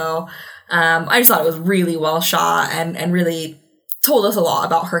 more so. I just thought it was really well shot and really told us a lot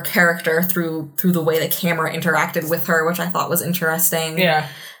about her character through the way the camera interacted with her, which I thought was interesting. Yeah.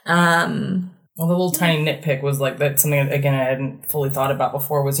 Well, the little tiny nitpick was like that something, again, I hadn't fully thought about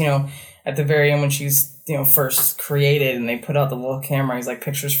before was, at the very end when she's, first created and they put out the little camera, he's like,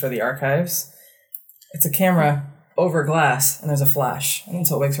 pictures for the archives. It's a camera over glass and there's a flash. And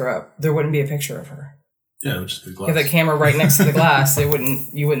until it wakes her up, there wouldn't be a picture of her. Yeah, which is the glass. If the camera right next to the glass, you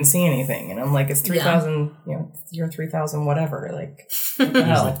wouldn't see anything. And I'm like, it's 3,000, year 3,000 whatever. Like, what the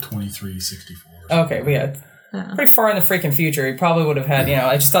hell? It was like 2364. Okay, but yeah. Pretty far in the freaking future. He probably would have had,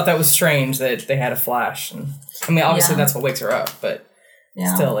 I just thought that was strange that they had a flash. And I mean, obviously that's what wakes her up, but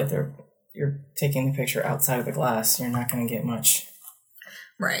still, like, you're taking the picture outside of the glass. You're not going to get much.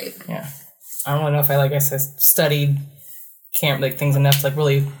 Right. Yeah. I don't know if I studied things enough to, like,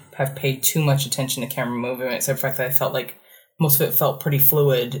 really have paid too much attention to camera movement, except for the fact that I felt like most of it felt pretty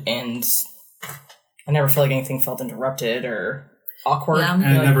fluid, and I never felt like anything felt interrupted or awkward. Yeah. And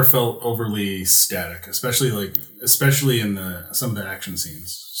it never felt overly static, especially in some of the action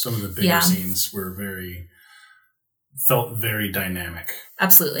scenes. Some of the bigger scenes felt very dynamic.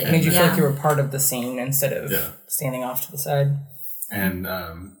 Absolutely. It made you feel like you were part of the scene instead of standing off to the side. And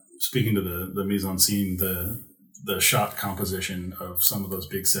speaking to the mise en scene, the shot composition of some of those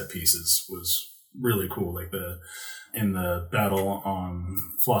big set pieces was really cool. Like in the battle on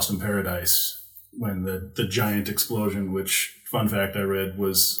Floston Paradise, when the giant explosion, which, fun fact I read,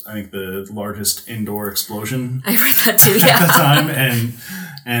 was, I think, the largest indoor explosion. I read that too, at the time,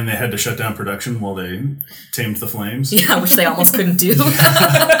 and they had to shut down production while they tamed the flames. Yeah, which they almost couldn't do.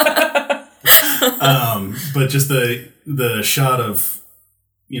 But just the shot of,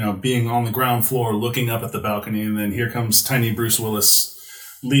 being on the ground floor, looking up at the balcony, and then here comes tiny Bruce Willis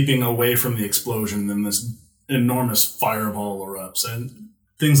leaping away from the explosion, and this enormous fireball erupts, and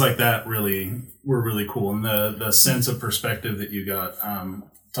things like that were really cool. And the sense of perspective that you got,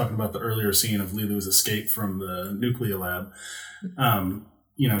 talking about the earlier scene of Lilu's escape from the Nuclear Lab,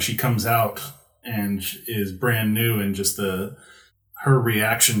 she comes out and is brand new, and just her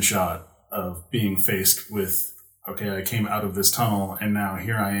reaction shot of being faced with, okay, I came out of this tunnel and now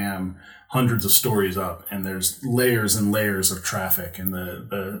here I am hundreds of stories up, and there's layers and layers of traffic, and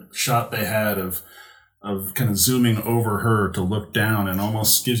the shot they had of kind of zooming over her to look down, and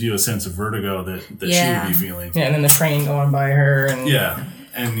almost gives you a sense of vertigo that she would be feeling. Yeah, and then the train going by her. And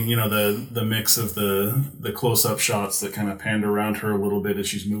and the mix of the close-up shots that kind of panned around her a little bit as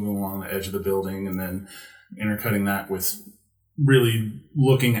she's moving along the edge of the building, and then intercutting that with really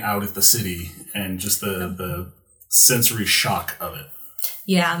looking out at the city and just the sensory shock of it.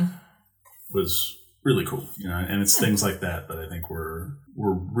 Yeah. Was really cool. And it's things like that I think were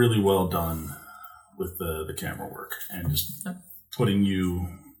really well done with the camera work, and just putting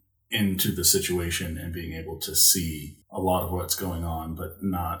you into the situation and being able to see a lot of what's going on, but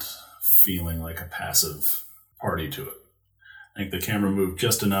not feeling like a passive party to it. I think the camera moved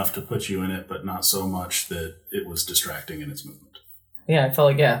just enough to put you in it, but not so much that it was distracting in its movement. Yeah, I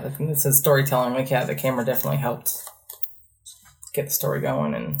felt like, I think this is storytelling. Like, the camera definitely helped get the story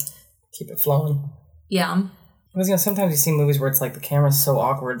going. And keep it flowing. Yeah. Because, sometimes you see movies where it's like the camera's so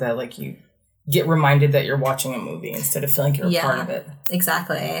awkward that like you get reminded that you're watching a movie instead of feeling like you're a part of it.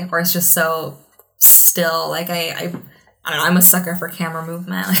 Exactly. Or it's just so still. Like I don't know, I'm a sucker for camera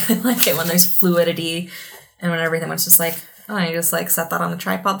movement. I like it when there's fluidity and when everything was just like, oh, you just like set that on the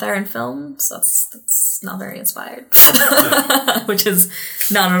tripod there and film. So that's not very inspired. Which is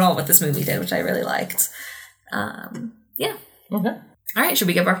not at all what this movie did, which I really liked. Yeah. Okay. All right, should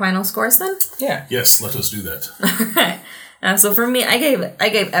we give our final scores then? Yeah. Yes, let us do that. All right. So for me, I gave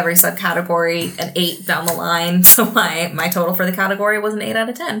every subcategory an 8 down the line. So my total for the category was an 8 out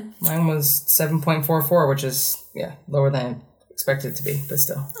of 10. Mine was 7.44, which is lower than I expected it to be, but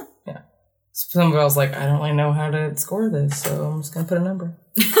still, yeah. Some of I was like, I don't really know how to score this, so I'm just gonna put a number.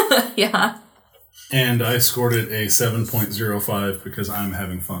 Yeah. And I scored it a 7.05 because I'm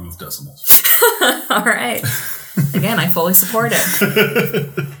having fun with decimals. All right. Again, I fully support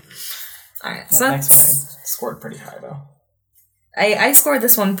it. All right. So next one I scored pretty high though. I scored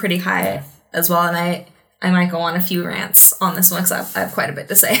this one pretty high as well, and I might go on a few rants on this one because I have quite a bit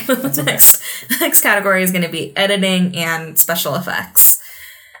to say. The next category is going to be editing and special effects.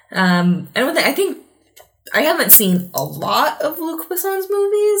 And one thing, I think I haven't seen a lot of Luc Besson's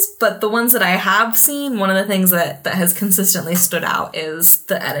movies, but the ones that I have seen, one of the things that has consistently stood out is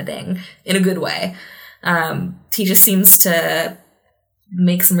the editing in a good way. He just seems to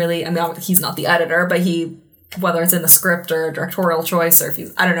make some really, he's not the editor, but whether it's in the script or directorial choice, or if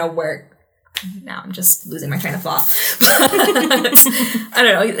he's, I don't know where, now I'm just losing my train of thought. I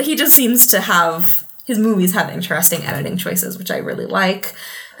don't know, he just seems to have, his movies have interesting editing choices, which I really like.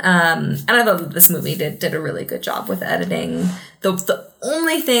 And I thought that this movie did a really good job with editing. The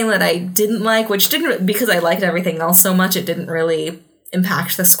only thing that I didn't like, which didn't, because I liked everything else so much, it didn't really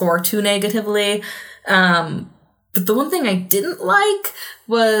impact the score too negatively. But the one thing I didn't like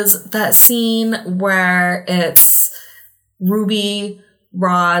was that scene where it's Ruby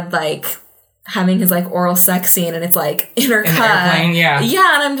Rod, like, having his, like, oral sex scene, and it's, like, intercut. In the airplane, yeah.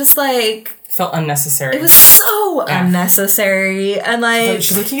 Yeah, and I'm just like... Felt unnecessary. It was so unnecessary, and, like...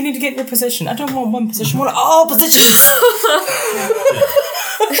 She's like, you need to get in your position. I don't want one position, I want all positions.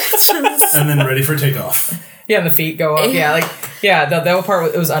 And then ready for takeoff. Yeah, and the feet go up. Yeah, like, that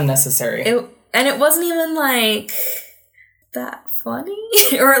part, it was unnecessary. And it wasn't even, like, that funny.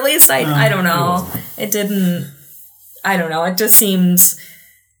 Or at least, I don't know. It didn't... I don't know. It just seemed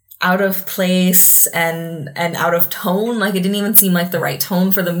out of place and out of tone. Like, it didn't even seem like the right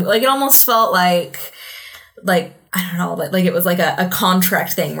tone for the movie. Like, it almost felt like I don't know, like it was like a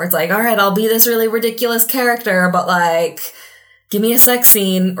contract thing where it's like, all right, I'll be this really ridiculous character, but, like... give me a sex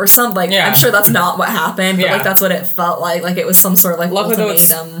scene or something. Like, I'm sure that's not what happened, but like that's what it felt like. Like it was some sort of like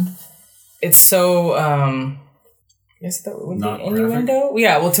ultimatum. It's so I guess that would be innuendo.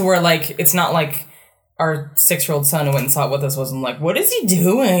 Yeah, well, to where like it's not like our 6-year-old son who went and saw it with us wasn't like, what is he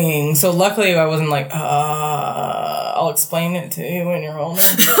doing? So luckily I wasn't like, I'll explain it to you when you're older.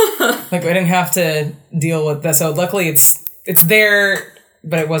 Like I didn't have to deal with that. So luckily it's there.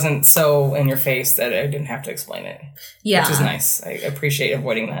 But it wasn't so in your face that I didn't have to explain it. Yeah. Which is nice. I appreciate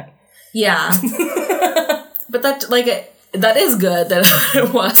avoiding that. Yeah. But that is good that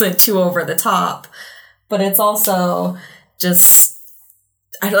it wasn't too over the top. But it's also just,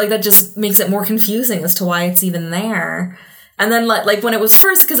 I feel like that just makes it more confusing as to why it's even there. And then like when it was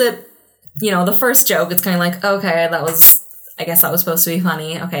first, because it, the first joke, it's kind of like, okay, I guess that was supposed to be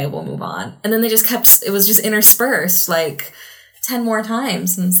funny. Okay, we'll move on. And then they just it was just interspersed, like, 10 more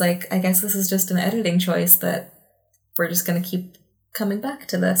times, and it's like, I guess this is just an editing choice that we're just gonna keep coming back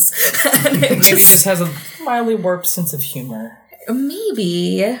to this. Maybe it just has a mildly warped sense of humor.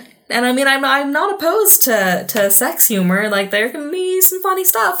 Maybe. And I mean, I'm not opposed to sex humor. Like, there can be some funny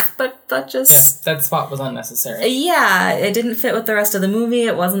stuff, but that just... Yeah, that spot was unnecessary. Yeah, it didn't fit with the rest of the movie.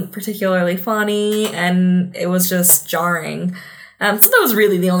 It wasn't particularly funny, and it was just jarring. So that was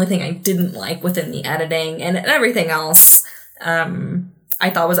really the only thing I didn't like within the editing, and everything else...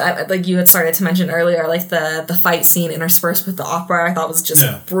 I thought was, like you had started to mention earlier, like the fight scene interspersed with the opera, I thought was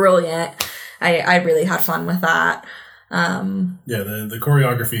just brilliant. I really had fun with that. The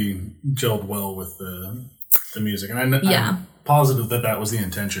choreography gelled well with the music, and I'm positive that was the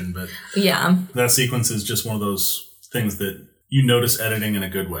intention, but that sequence is just one of those things that you notice editing in a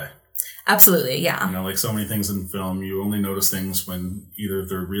good way. Absolutely, yeah. Like so many things in film, you only notice things when either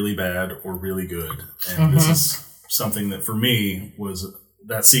they're really bad or really good, and this is something that for me was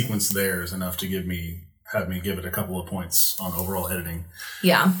that sequence there is enough to have me give it a couple of points on overall editing.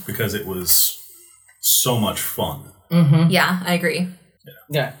 Yeah. Because it was so much fun. Mm-hmm. Yeah, I agree.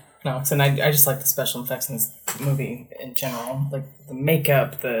 Yeah. No, so I just like the special effects in this movie in general. Like the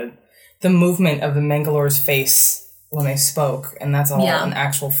makeup, the the movement of the Mangalore's face when they spoke, and that's all Yeah. an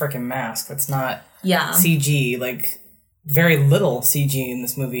actual freaking mask. That's not Yeah. CG. Like, very little CG in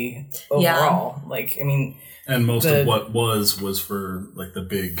this movie overall. Yeah. Like, I mean... And most of what was for, like, the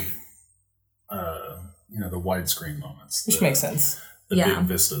big, the widescreen moments. Which makes sense. The big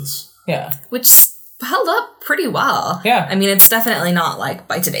vistas. Yeah. Which held up pretty well. Yeah. I mean, it's definitely not, like,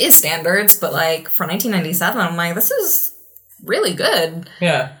 by today's standards, but, like, for 1997, I'm like, this is really good.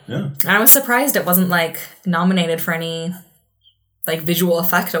 Yeah. Yeah. And I was surprised it wasn't, like, nominated for any, like, visual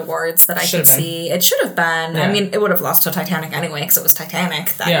effect awards that I could see. It should have been. Yeah. I mean, it would have lost to Titanic anyway, because it was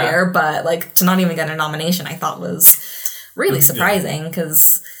Titanic that Yeah. year, but, like, to not even get a nomination, I thought was really surprising,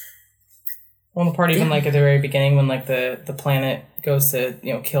 because... Well, the part even, like, at the very beginning when, like, the planet goes to,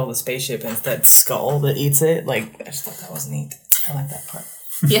 kill the spaceship and it's that skull that eats it, like, I just thought that was neat. I like that part.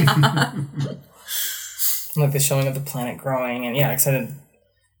 Yeah. Like, the showing of the planet growing, and, yeah, excited.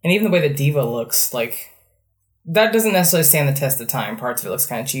 And even the way that Diva looks, like, that doesn't necessarily stand the test of time. Parts of it looks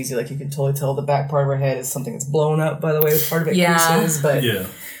kind of cheesy. Like, you can totally tell the back part of her head is something that's blown up by the way the part of it creases. But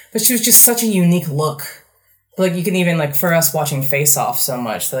she was just such a unique look. Like, you can even, like, for us watching Face Off so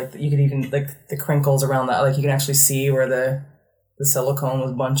much, like, you could even, like, the crinkles around that, like, you can actually see where the silicone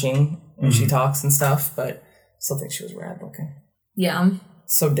was bunching when she talks and stuff, but I still think she was rad looking. Yeah.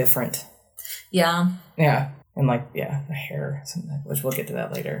 So different. Yeah. Yeah. And, like, the hair, which we'll get to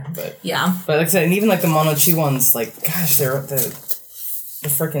that later, but... Yeah. But, like I said, and even, like, the Monochi ones, like, gosh, they're the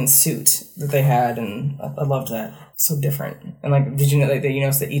freaking suit that they had, and I loved that. So different. And, like, did you know that you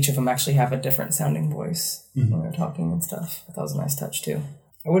noticed that each of them actually have a different sounding voice when they're talking and stuff? I thought it was a nice touch, too.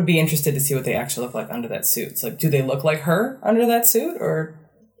 I would be interested to see what they actually look like under that suit. It's like, do they look like her under that suit, or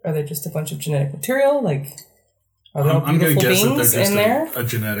are they just a bunch of genetic material? Like, are they all beautiful beings in there? A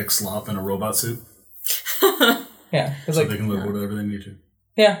genetic slop in a robot suit. Yeah. So like, they can live whatever they need to.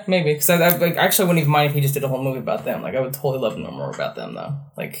 Yeah, maybe. Because I actually wouldn't even mind if he just did a whole movie about them. Like, I would totally love to know more about them, though.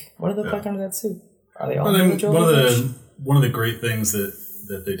 Like, what do they look like under that suit? Are they all one of the great things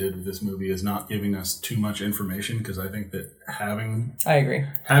that they did with this movie is not giving us too much information, because I think that I agree.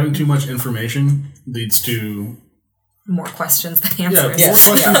 Having too much information leads to more questions than answers. Yeah, more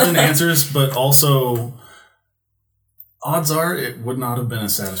questions than answers, but also odds are it would not have been a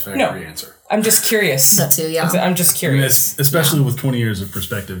satisfactory answer. I'm just curious. That too, yeah. I'm just curious. Especially with 20 years of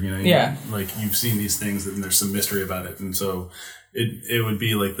perspective, like you've seen these things and there's some mystery about it, and so it would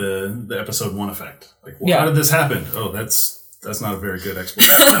be like the episode 1 effect. Like, well, how did this happen? Oh, that's not a very good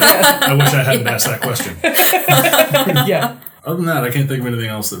explanation. I wish I hadn't asked that question. Yeah. Other than that, I can't think of anything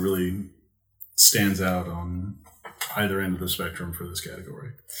else that really stands out on either end of the spectrum for this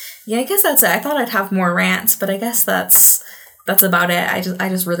category. Yeah, I guess that's it. I thought I'd have more rants, but I guess that's about it. I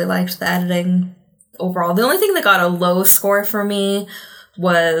just really liked the editing overall. The only thing that got a low score for me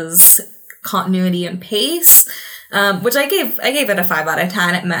was continuity and pace, which I gave it a 5 out of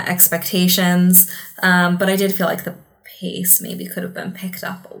 10. It met expectations, but I did feel like the pace maybe could have been picked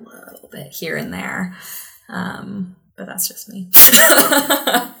up a little bit here and there, but that's just me.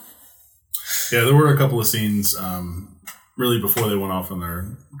 Yeah, there were a couple of scenes really before they went off on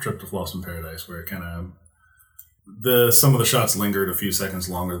their trip to Flossin Paradise where it kind of some of the shots lingered a few seconds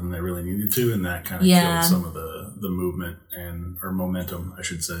longer than they really needed to, and that kind of killed some of the movement or momentum, I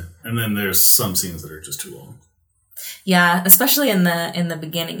should say. And then there's some scenes that are just too long. Yeah, especially in the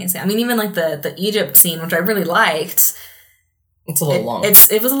beginning. I mean, even like the Egypt scene, which I really liked. It's a little long.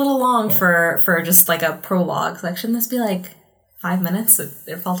 It was a little long for just like a prologue. Like, shouldn't this be like 5 minutes?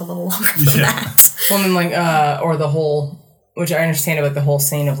 It felt a little longer than that. Well, and like, or the whole, which I understand about the whole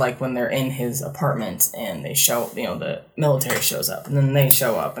scene of like when they're in his apartment and they show, the military shows up and then they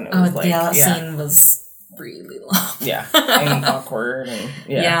show up and it was like, that scene was really long. Yeah, and awkward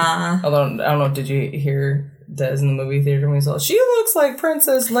and Although I don't know, did you hear Des in the movie theater when he saw she looks like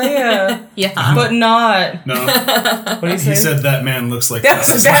Princess Leia? Yeah, but not. No, what did he say? He said that man looks like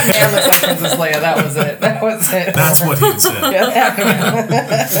Princess Leia. That man looks like Princess Leia. That was it. That's what he said.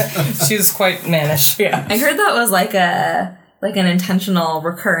 Yeah. She was quite mannish. Yeah, I heard that was like an intentional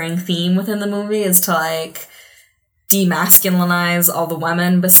recurring theme within the movie is to like demasculinize all the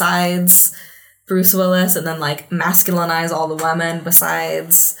women besides Bruce Willis, and then like masculinize all the women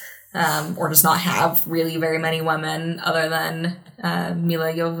besides. Or just not have really very many women other than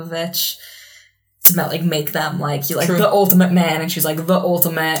Mila Jovovich to like make them like you like the ultimate man, and she's like the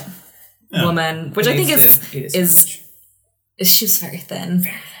ultimate woman, which I think is she was very thin.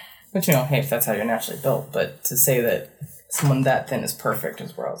 But hey, if that's how you're naturally built, but to say that someone that thin is perfect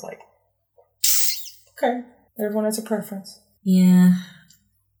is where I was like, okay, everyone has a preference. Yeah,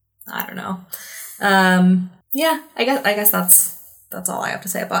 I don't know. Yeah, I guess that's all I have to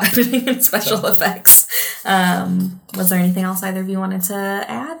say about editing and special effects. Was there anything else either of you wanted to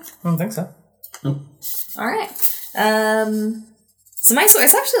add? I don't think so. Nope. All right. So my score,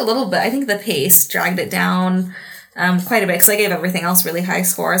 it's actually a little bit, I think the pace dragged it down quite a bit because I gave everything else really high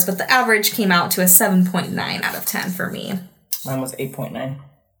scores, but the average came out to a 7.9 out of 10 for me. Mine was 8.9.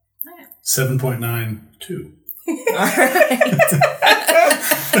 7.92.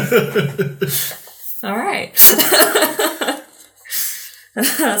 All right. So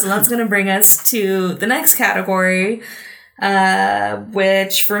that's going to bring us to the next category,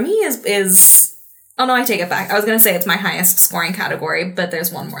 which for me is oh no, I take it back. I was going to say it's my highest scoring category, but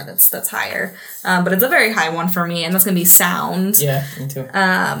there's one more that's higher. But it's a very high one for me, and that's going to be sound. Yeah, me too.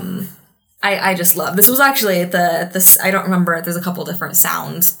 I just love this. Was actually the I don't remember. There's a couple different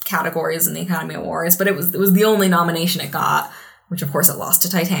sound categories in the Academy Awards, but it was the only nomination it got, which of course it lost to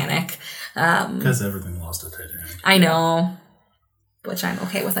Titanic. Because everything lost to Titanic. I know, which I'm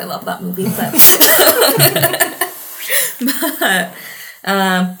okay with. I love that movie, but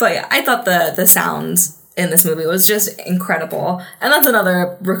yeah, I thought the sound in this movie was just incredible, and that's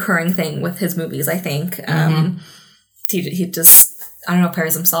another recurring thing with his movies. I think he just. I don't know,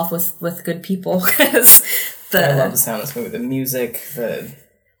 pairs himself with good people because I love the sound of this movie. The music,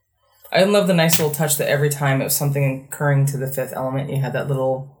 I love the nice little touch that every time it was something occurring to the Fifth Element, you had that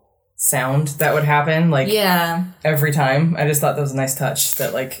little sound that would happen. Like every time. I just thought that was a nice touch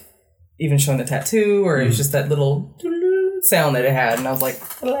that even showing the tattoo or it was just that little sound that it had, and I was like,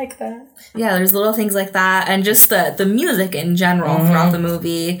 I like that. Yeah, there's little things like that, and just the music in general throughout the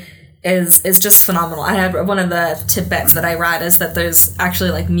movie is just phenomenal. I had one of the tidbits that I read is that there's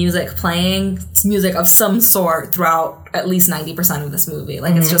actually music playing. It's music of some sort throughout at least 90% of this movie.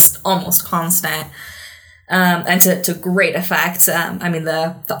 It's just almost constant. And to great effect. I mean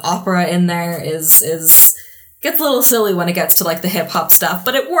the opera in there is gets a little silly when it gets to the hip hop stuff,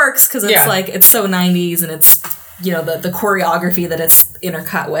 but it works because it's it's so 90s, and it's the choreography that it's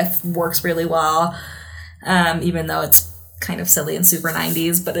intercut with works really well. Even though it's kind of silly and super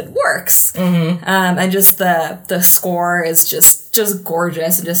 90s, but it works. And just the score is just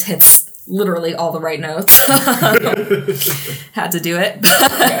gorgeous and just hits literally all the right notes. Had to do it.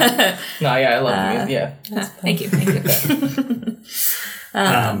 I love it. Yeah. Thank you.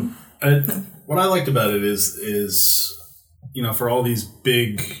 What I liked about it is for all these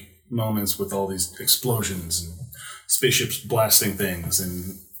big moments with all these explosions and spaceships blasting things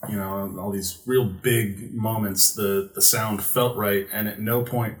and all these real big moments, the sound felt right, and at no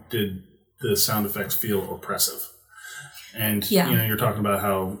point did the sound effects feel oppressive. And, you're talking about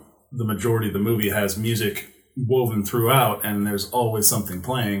how the majority of the movie has music woven throughout, and there's always something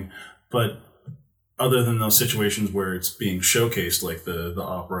playing, but other than those situations where it's being showcased, like the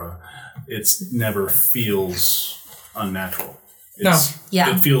opera, it never feels unnatural.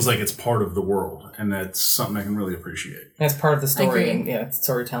 It feels like it's part of the world, and that's something I can really appreciate. That's part of the story, and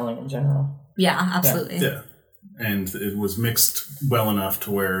storytelling in general. Yeah, absolutely. Yeah. And it was mixed well enough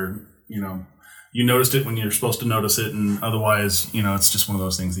to where, you noticed it when you're supposed to notice it, and otherwise, it's just one of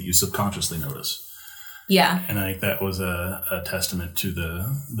those things that you subconsciously notice. Yeah. And I think that was a testament to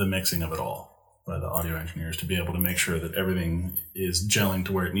the mixing of it all by the audio engineers to be able to make sure that everything is gelling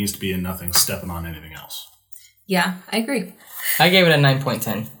to where it needs to be and nothing's stepping on anything else. Yeah, I agree. I gave it a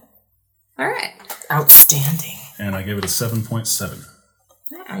 9.10. All right. Outstanding. And I gave it a 7.7.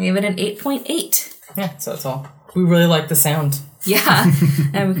 I gave it an 8.8. Yeah, so that's all. We really like the sound. Yeah,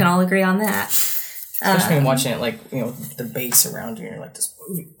 and we can all agree on that. Especially when watching it, the bass around you, and you're like, this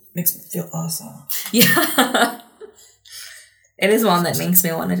movie makes me feel awesome. Yeah. It is one that makes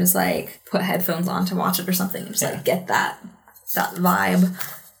me want to just, put headphones on to watch it or something and just, get that vibe.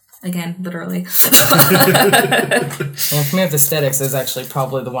 Again, literally. And for me, with aesthetics, is actually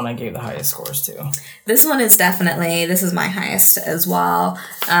probably the one I gave the highest scores to. This one is this is my highest as well.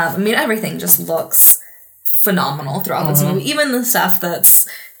 Everything just looks phenomenal throughout this movie. Even the stuff that's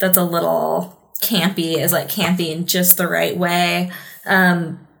a little campy is campy in just the right way.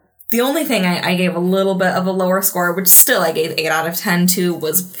 The only thing I gave a little bit of a lower score, which still I gave 8 out of 10 to,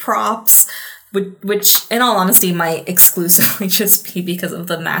 was props. Which, in all honesty, might exclusively just be because of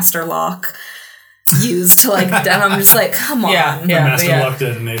the master lock used to, and I'm just come on. The master lock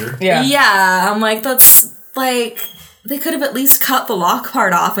detonator. Yeah, I'm that's, they could have at least cut the lock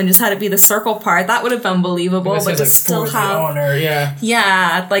part off and just had it be the circle part. That would have been believable, but to still have... the owner,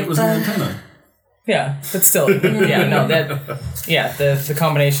 Yeah, it was an antenna. Yeah, but still, the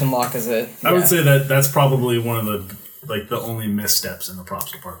combination lock is it. I would say that's probably one of the only missteps in the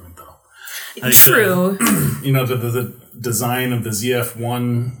props department, though. True. The design of the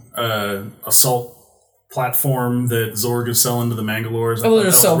ZF-1 assault platform that Zorg is selling to the Mangalores. Oh,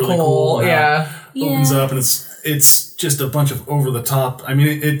 they're so really cool. Yeah. Opens up and it's just a bunch of over the top. I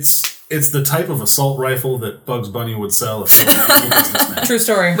mean, it's the type of assault rifle that Bugs Bunny would sell if he was a businessman. True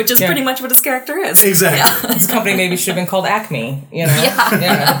story. Which is pretty much what his character is. Exactly. This company maybe should have been called Acme, you know?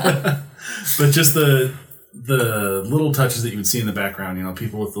 Yeah. But just the little touches that you would see in the background, you know,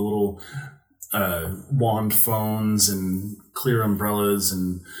 people with the little wand phones and clear umbrellas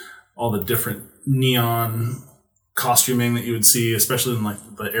and all the different neon costuming that you would see, especially in like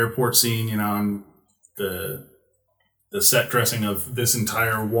the airport scene, you know, and the set dressing of this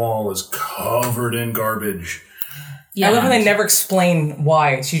entire wall is covered in garbage. Yeah. I love how they never explain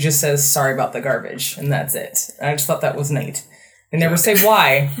why. She just says, sorry about the garbage, and that's it. I just thought that was neat. They never say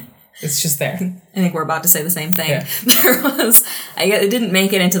why. It's just there. I think we're about to say the same thing. Yeah. There was, it didn't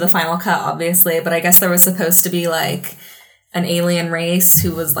make it into the final cut, obviously, but I guess there was supposed to be like an alien race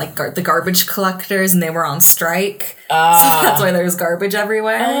who was like the garbage collectors, and they were on strike. So that's why there's garbage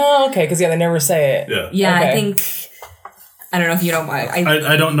everywhere. Oh, okay, because they never say it. Yeah, okay. I think, I don't know if you know why.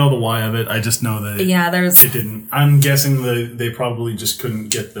 I don't know the why of it. I just know that it didn't. I'm guessing they probably just couldn't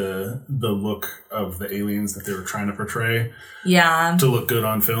get the look of the aliens that they were trying to portray to look good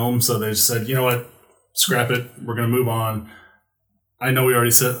on film. So they just said, you know what, scrap it. We're going to move on. I know we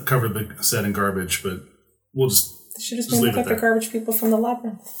already covered the set in garbage, but we'll just should just look like the garbage people from the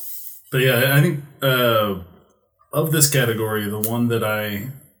Labyrinth. But yeah, I think of this category, the one that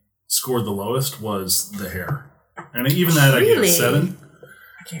I scored the lowest was the hair. And even that I gave a 7.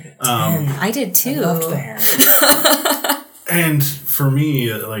 I gave it 10. I did too. I loved the hair. And for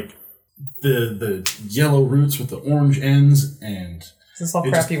me, like the yellow roots with the orange ends, and this is all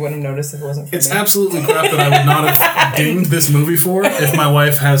crap you wouldn't have noticed if it wasn't for It's me. absolutely crap that I would not have dinged this movie for if my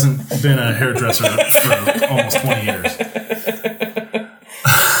wife hasn't been a hairdresser for almost 20 years.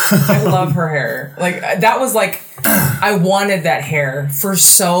 I love her hair. Like, that was like, I wanted that hair for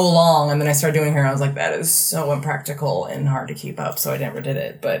so long, and then I started doing hair, and I was like, that is so impractical and hard to keep up, so I never did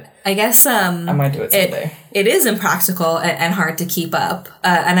it, but I guess I might do it someday. It is impractical and hard to keep up,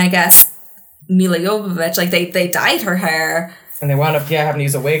 and I guess Mila Jovovich, like, they dyed her hair. And they wound up, having to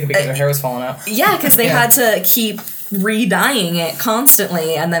use a wig because her hair was falling out. Yeah, because they had to keep re-dyeing it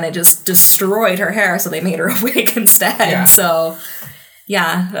constantly, and then it just destroyed her hair, so they made her a wig instead. Yeah. So,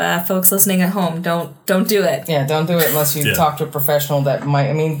 folks listening at home, don't do it. Yeah, don't do it unless you talk to a professional that might,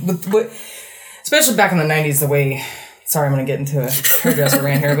 I mean, especially back in the 90s, the way, sorry, I'm going to get into a hairdresser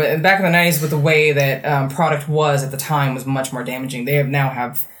rant here, but back in the 90s with the way that product was at the time was much more damaging. They now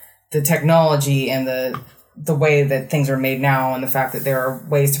have the technology and the way that things are made now, and the fact that there are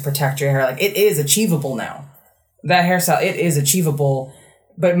ways to protect your hair. Like, it is achievable now. That hairstyle, it is achievable,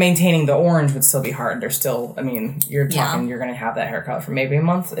 but maintaining the orange would still be hard. There's still, I mean, you're talking, you're going to have that hair color for maybe a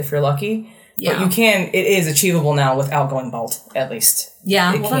month if you're lucky. Yeah. But it is achievable now without going bald, at least.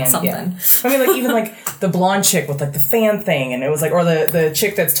 Yeah, that's something. Yeah. I mean, like, even like the blonde chick with like the fan thing, and it was like, or the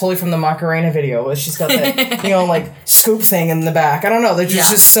chick that's totally from the Macarena video, where she's got that, like scoop thing in the back. I don't know. There's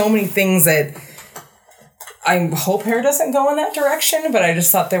just so many things that I hope hair doesn't go in that direction, but I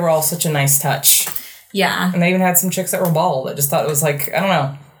just thought they were all such a nice touch. Yeah. And they even had some chicks that were bald. I just thought it was like, I don't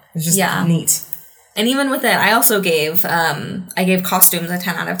know. It was just neat. And even with it, I also gave costumes a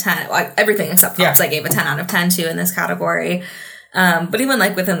 10 out of 10. Like, everything except props I gave a 10 out of 10 to in this category. But even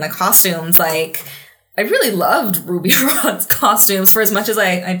like within the costumes, like, I really loved Ruby Rod's costumes for as much as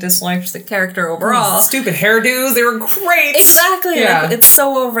I disliked the character overall. Stupid hairdos, they were great. Exactly. Yeah. Like, it's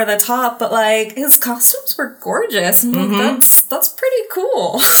so over the top, but like his costumes were gorgeous. And that's pretty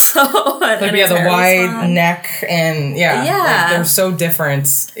cool. So like, the wide neck and like, they're so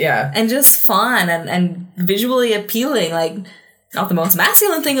different. Yeah. And just fun and visually appealing. Like, not the most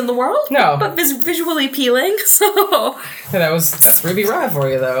masculine thing in the world. No. But visually appealing. So that's Ruby Rod for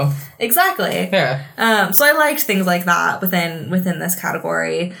you, though. Exactly. Yeah. So I liked things like that within this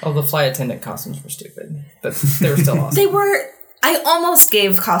category. Oh, the flight attendant costumes were stupid, but they were still awesome. They were. I almost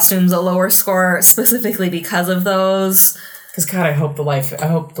gave costumes a lower score specifically because of those. Because God, I hope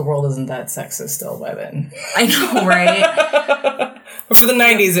the world isn't that sexist still by then. I know, right? But for the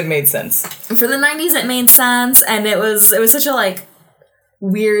 90s, it made sense. For the 90s, it made sense, and it was such a like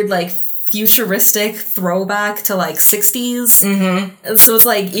weird like futuristic throwback to like 60s. Mm-hmm. So it's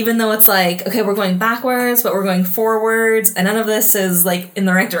like, even though it's like, okay, we're going backwards, but we're going forwards, and none of this is like in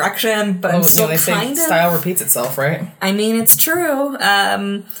the right direction, but I'm still kind of... Style repeats itself, right? I mean, it's true.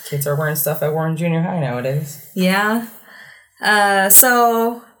 Kids are wearing stuff I wore in junior high nowadays. Yeah.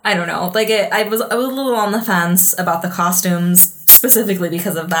 So I don't know. Like, I was a little on the fence about the costumes, specifically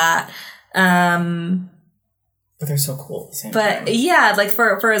because of that. But they're so cool at the same But time. yeah, like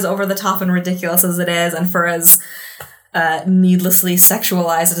for as over the top and ridiculous as it is, and for as needlessly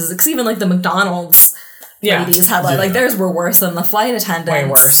sexualized as it is, because even like the McDonald's ladies had like theirs were worse than the flight attendants. Way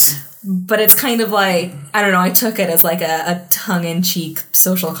worse. But it's kind of like, I don't know, I took it as like a tongue-in-cheek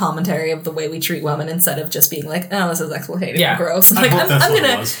social commentary of the way we treat women instead of just being like, oh, this is exploitative and gross. Like, I'm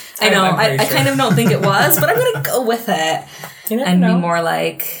gonna, I know, I kind of don't think it was, but I'm gonna go with it and be more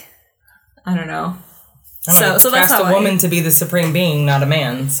like, I don't know. So that's how a woman to be the supreme being, not a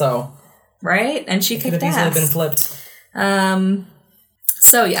man, so. Right? And she kicked ass. Could have easily been flipped.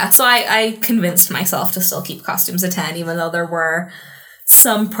 So I convinced myself to still keep costumes a 10, even though there were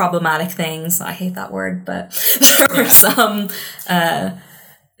some problematic things. I hate that word, but there were some there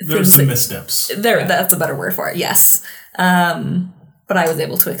were some missteps. That's a better word for it, yes. But I was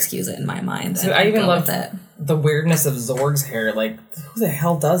able to excuse it in my mind. So I even loved the weirdness of Zorg's hair. Like, who the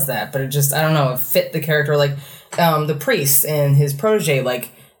hell does that? But it just, I don't know, it fit the character. Like, the priest and his protege,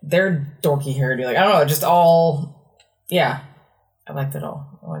 like, their dorky hairdo. Like, I don't know, just all, yeah. I liked it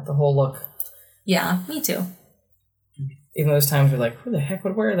all. I liked the whole look. Yeah, me too. Even those times you're like, who the heck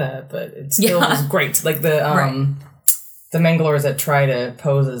would wear that? But it still was great. Like the Mangalores that try to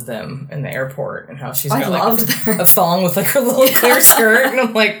pose as them in the airport, and how she's got like a thong with like her little clear skirt, and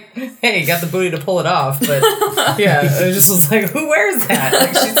I'm like, hey, you got the booty to pull it off. But yeah, it just was like, who wears that?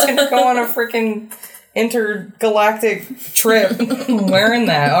 Like, she's gonna go on a freaking intergalactic trip wearing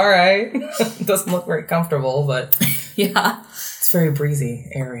that. All right. It doesn't look very comfortable, but yeah, it's very breezy,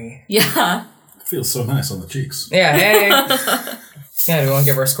 airy. Yeah. Feels so nice on the cheeks. Yeah, hey. Yeah, do we want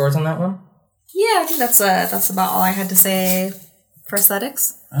to give our scores on that one? Yeah, I think that's about all I had to say for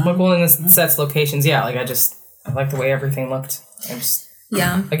aesthetics. Like, well, in the sets, locations, yeah, like I like the way everything looked.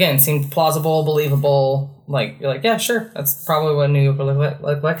 Again, seemed plausible, believable. Like, you're like, yeah, sure, that's probably what New York would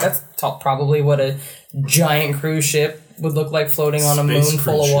look like. That's probably what a giant cruise ship would look like floating on a moon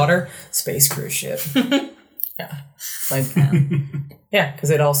full of water. Space cruise ship. Yeah. Like, yeah, because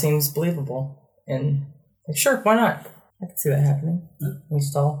it all seems believable. And, like, sure, why not? I can see that happening. Yeah.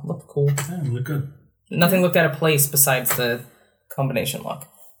 Install. Looked cool. Yeah, looked good. Nothing looked out of place besides the combination look.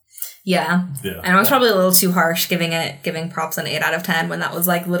 Yeah. And I was probably a little too harsh giving props an 8 out of 10 when that was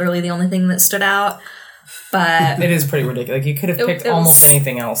like literally the only thing that stood out. But it is pretty ridiculous. Like, you could have picked almost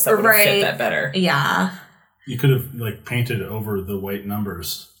anything else that would have fit that better. Yeah. You could have like painted over the white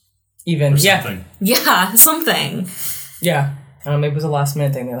numbers. Even something. Yeah, something. Yeah. I don't know, maybe it was a last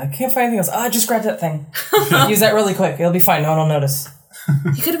minute thing. They're like, can't find anything else. Just grab that thing. Use that really quick. It'll be fine. No one will notice.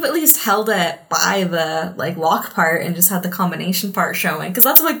 You could have at least held it by the like lock part and just had the combination part showing, because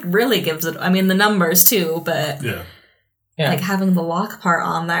that's like really gives it. I mean, the numbers too, but like having the lock part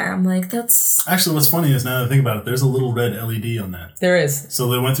on there, I'm like, that's actually what's funny is now that I think about it, there's a little red LED on that. There is. So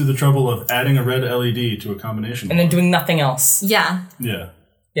they went through the trouble of adding a red LED to a combination and then doing nothing else. Yeah.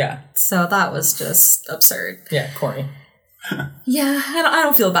 So that was just absurd. Yeah, corny. Yeah, I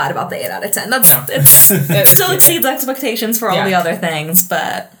don't feel bad about the 8 out of 10. It still exceeds expectations for all the other things,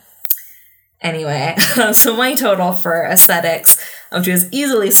 but anyway. So my total for aesthetics, which is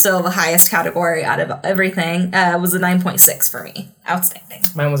easily still the highest category out of everything, was a 9.6 for me. Outstanding.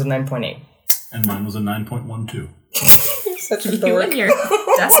 Mine was a 9.8. And mine was a 9.12. Such a dork. You and your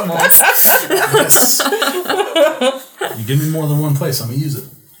decimals. You give me more than one place, I'm going to use it.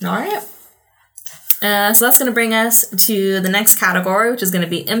 All right. So that's going to bring us to the next category, which is going to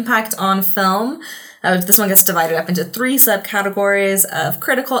be impact on film. This one gets divided up into 3 subcategories of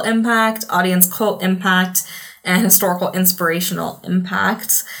critical impact, audience cult impact, and historical inspirational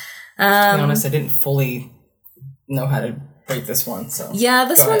impact. To be honest, I didn't fully know how to rate this one. So yeah,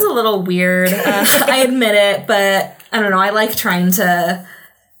 this one's a little weird. I admit it, but I don't know. I like trying to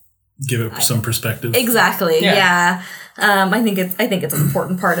give it some perspective. Exactly. Yeah. I think it's an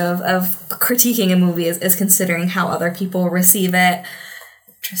important part of critiquing a movie is considering how other people receive it.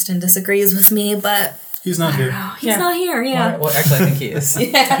 Tristan disagrees with me, but he's not here. He's not here. Yeah. Well, actually, I think he is.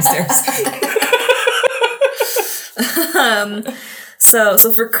 Downstairs. So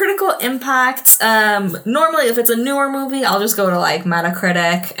for critical impact, normally if it's a newer movie, I'll just go to like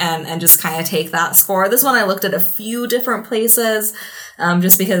Metacritic and just kind of take that score. This one I looked at a few different places,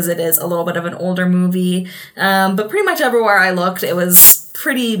 just because it is a little bit of an older movie. But pretty much everywhere I looked, it was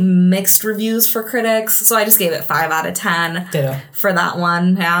pretty mixed reviews for critics. So I just gave it 5 out of 10 for that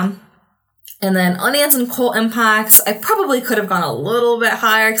one. Yeah. And then audience and cult impacts, I probably could have gone a little bit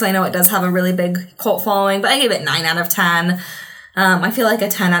higher because I know it does have a really big cult following, but I gave it 9 out of 10. I feel like a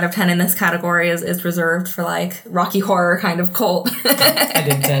 10 out of 10 in this category is reserved for like Rocky Horror kind of cult. I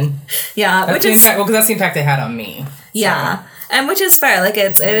did 10. Yeah. Because that's the impact it had on me. So. Yeah. And which is fair. Like,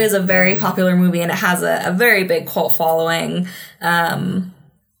 it is a very popular movie, and it has a very big cult following.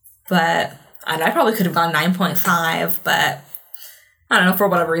 But I probably could have gone 9.5, but I don't know, for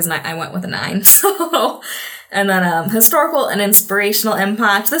whatever reason, I went with a 9. So, and then historical and inspirational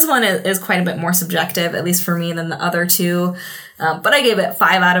impact. This one is quite a bit more subjective, at least for me, than the other two. But I gave it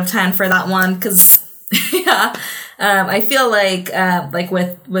 5 out of 10 for that one, because, yeah, I feel like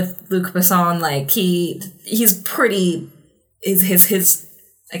with Luc Besson, like, he's pretty, his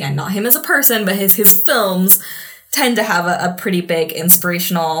again, not him as a person, but his films tend to have a pretty big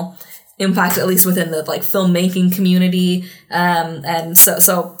inspirational impact, at least within the like filmmaking community, and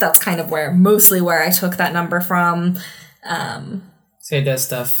so that's kind of mostly where I took that number from. So he does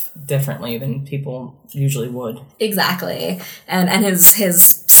stuff differently than people usually would. Exactly, and his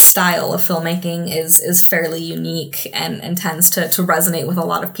style of filmmaking is fairly unique and tends to resonate with a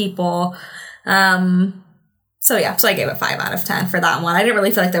lot of people. So I gave it 5 out of 10 for that one. I didn't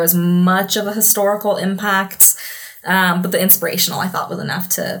really feel like there was much of a historical impact. But the inspirational, I thought, was enough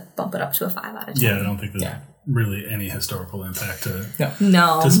to bump it up to a 5 out of 10. Yeah, I don't think there's really any historical impact to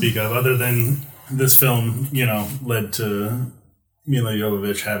speak of, other than this film, led to Milla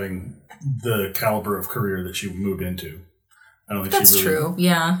Jovovich having the caliber of career that she moved into. I don't think that's true.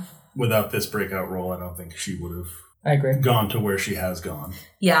 Yeah. Without this breakout role, I don't think she would have. I agree. Gone to where she has gone.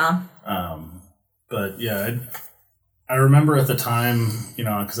 Yeah. But yeah, I remember at the time,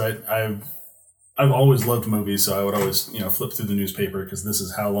 because I've always loved movies, so I would always, flip through the newspaper, because this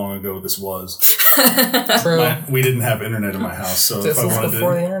is how long ago this was. True. We didn't have internet in my house, so if I wanted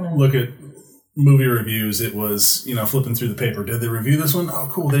to look at movie reviews, it was, flipping through the paper. Did they review this one? Oh,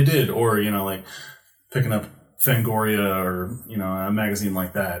 cool, they did. Or, like picking up Fangoria or, a magazine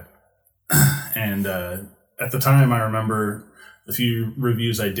like that. And at the time, I remember the few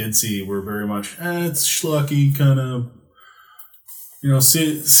reviews I did see were very much, it's schlocky, kind of,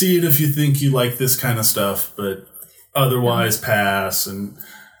 see it if you think you like this kind of stuff, but otherwise pass. And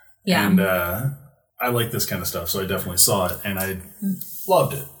I like this kind of stuff, so I definitely saw it, and I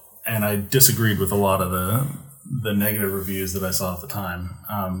loved it. And I disagreed with a lot of the negative reviews that I saw at the time.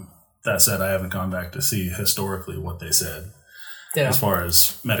 That said, I haven't gone back to see historically what they said, as far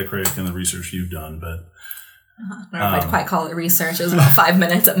as Metacritic and the research you've done. But I don't know if I'd quite call it research. It was about 5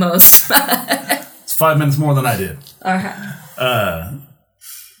 minutes at most. It's 5 minutes more than I did. Okay.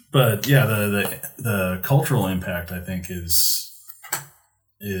 But yeah, the cultural impact, I think, is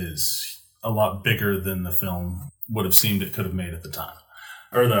a lot bigger than the film would have seemed it could have made at the time,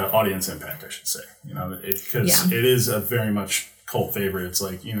 or the audience impact, I should say. Because it is a very much cult favorite. It's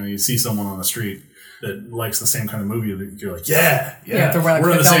like, you see someone on the street that likes the same kind of movie, that you're like, yeah, if they're wearing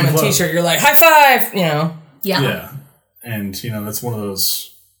a Fifth Element t-shirt, you're like, high five, Yeah. And, that's one of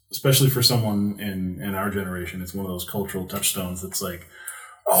those, especially for someone in our generation, it's one of those cultural touchstones that's like,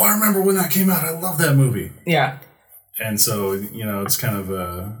 oh, I remember when that came out. I love that movie. Yeah. And so, it's kind of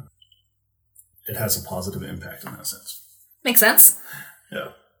it has a positive impact in that sense. Makes sense. Yeah.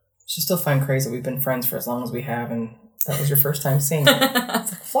 Which I still find crazy. We've been friends for as long as we have, and that was your first time seeing it.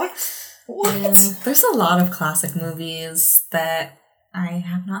 It's like, what? There's a lot of classic movies that I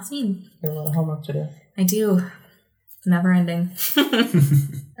have not seen. You have a lot of homework to do. I do. Never ending. So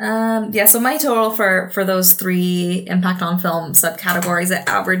my total for those 3 impact on film subcategories, it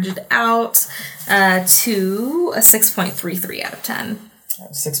averaged out to a 6.33 out of 10.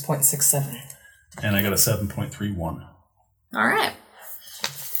 6.67. And I got a 7.31. All right.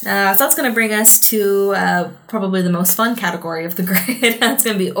 So that's going to bring us to probably the most fun category of the grade. That's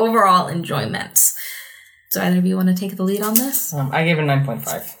going to be overall enjoyment. So either of you want to take the lead on this? I gave it a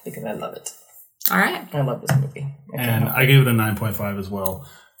 9.5 because I love it. All right. I love this movie. And I gave it a 9.5 as well.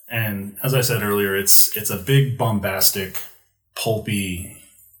 And as I said earlier, it's a big, bombastic, pulpy,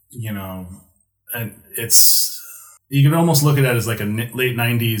 and it's, you can almost look at it as like a late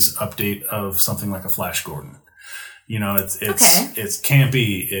 90s update of something like a Flash Gordon. It's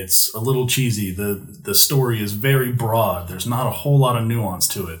campy, it's a little cheesy. The story is very broad. There's not a whole lot of nuance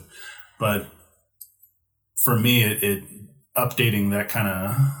to it. But for me, it updating that kind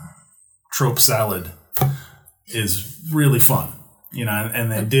of trope salad is really fun,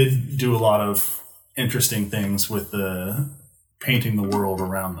 and they did do a lot of interesting things with the painting the world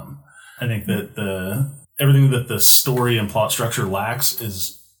around them. I think that everything that the story and plot structure lacks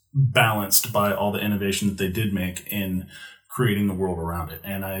is balanced by all the innovation that they did make in creating the world around it.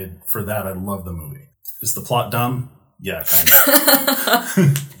 And I love the movie. Is the plot dumb? Yeah, kind of.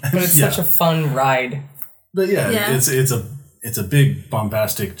 But it's such a fun ride. But it's a big,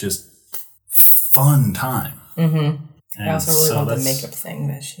 bombastic, just fun time. Mm-hmm. And I also really love the makeup thing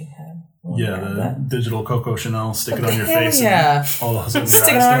that she had. The digital Coco Chanel, stick it on your face. Yeah. And all those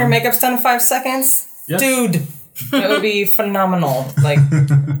stick it on, your makeup's done in 5 seconds? Yep. Dude, that would be phenomenal. Like,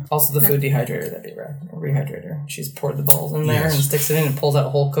 also the food dehydrator, that'd be right. A rehydrator. She's poured the balls in there and sticks it in and pulls out a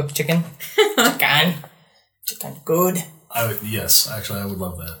whole cooked chicken. Chicken. Good. Yes, actually, I would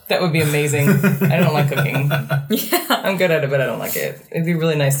love that. That would be amazing. I don't like cooking. Yeah. I'm good at it, but I don't like it. It'd be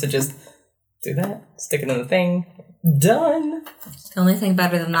really nice to just do that, stick it in the thing. Done. The only thing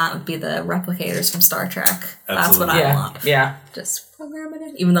better than that would be the replicators from Star Trek. Absolutely. That's what I want. Yeah. Just program it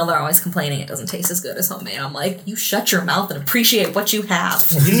in. Even though they're always complaining it doesn't taste as good as homemade. I'm like, you shut your mouth and appreciate what you have.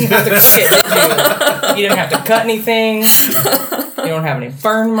 You didn't have to cook it. You didn't have to cut anything. You don't have any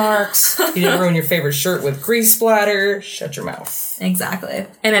burn marks. You didn't ruin your favorite shirt with grease splatter. Shut your mouth. Exactly.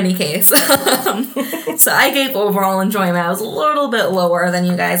 In any case. So I gave overall enjoyment. I was a little bit lower than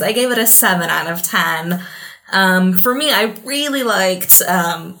you guys. I gave it a 7 out of 10. For me, I really liked,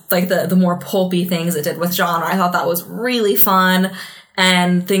 the more pulpy things it did with genre. I thought that was really fun.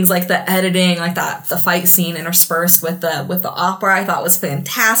 And things like the editing, like the fight scene interspersed with the opera, I thought was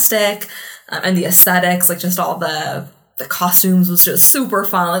fantastic. And the aesthetics, like just all the costumes was just super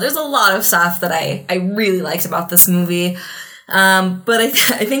fun. Like, there's a lot of stuff that I really liked about this movie. But I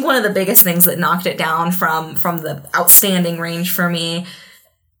think one of the biggest things that knocked it down from the outstanding range for me, it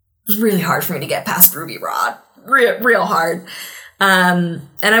was really hard for me to get past Ruby Rhod. Real hard. And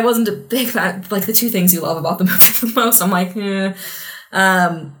I wasn't a big fan, like the two things you love about the movie the most, I'm like,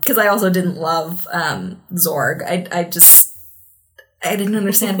 because I also didn't love Zorg. I didn't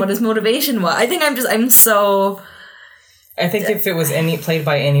understand what his motivation was. I think I think if it was played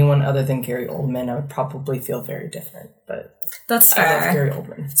by anyone other than Gary Oldman, I would probably feel very different. But that's fair. I love Gary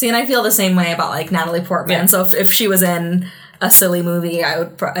Oldman. See, and I feel the same way about like Natalie Portman. Yeah. So if she was in a silly movie, I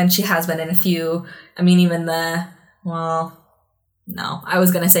would, and she has been in a few. I mean, even I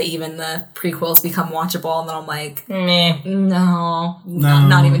was gonna say even the prequels become watchable, and then I'm like, no,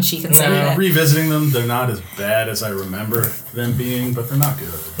 not even she can say it. Revisiting them, they're not as bad as I remember them being, but they're not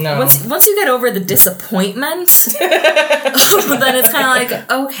good. No. Once you get over the disappointment, then it's kind of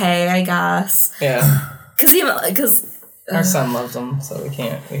like, okay, I guess. Yeah. Because our son loves them, so we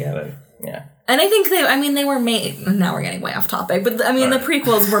gotta, yeah. And I think they were made, now we're getting way off topic, but I mean, the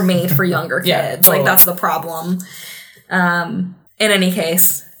prequels were made for younger kids. Yeah, totally. Like, that's the problem. In any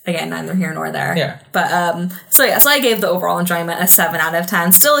case, again, neither here nor there. Yeah. But, so I gave the overall enjoyment a 7 out of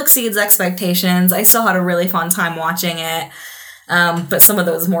 10. Still exceeds expectations. I still had a really fun time watching it. But some of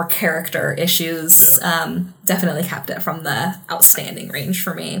those more character issues, definitely kept it from the outstanding range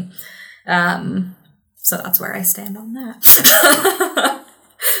for me. So that's where I stand on that.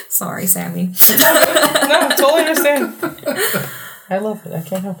 Sorry, Sammy. No, totally understand. I love it. I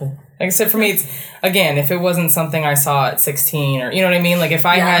can't help it. Like I said, for me, it's, again, if it wasn't something I saw at 16 or, you know what I mean? Like, if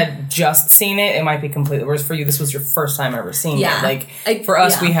I had just seen it, it might be completely, whereas for you, this was your first time ever seeing it. Like, for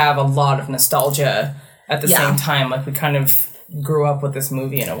us, we have a lot of nostalgia at the same time. Like, we kind of grew up with this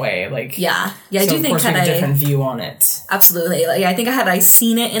movie in a way. Like, I do think of course, we have a different view on it. Absolutely. Like, I think had I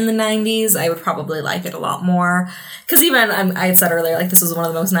seen it in the 90s, I would probably like it a lot more. Because even, I had said earlier, like, this was one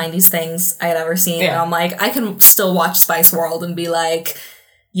of the most 90s things I had ever seen. Yeah. And I'm like, I can still watch Spice World and be like,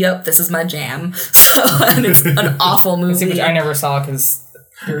 yep, this is my jam. So, and it's an awful movie. Which I never saw because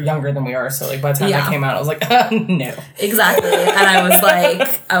you're younger than we are. So, like, by the time that came out, I was like, no. Exactly. And I was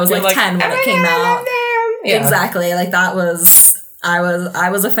like 10 when it came out. Yeah. Exactly. Like, that was... I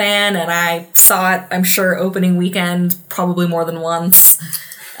was a fan, and I saw it, I'm sure, opening weekend probably more than once.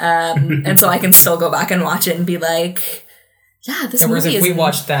 And so I can still go back and watch it and be like, yeah, this movie is... if we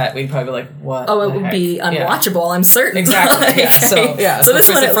watched that, we'd probably be like, what? Oh, it would be unwatchable, I'm certain. Exactly, like, yeah. So this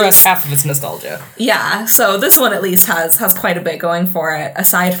one, for us, half of it's nostalgia. Yeah, so this one at least has quite a bit going for it,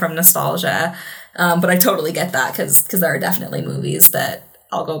 aside from nostalgia. But I totally get that, because there are definitely movies that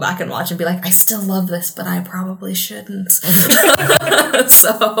I'll go back and watch and be like, I still love this, but I probably shouldn't.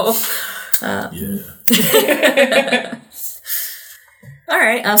 So, all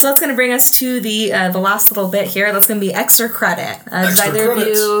right, so that's going to bring us to the last little bit here. That's going to be extra credit. Does either of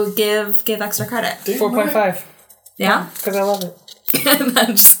you give extra credit? 4.5. Yeah? Because I love it.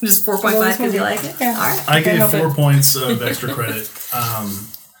 just 4.5 because you like it? Yeah. All right. I gave 4 points of extra credit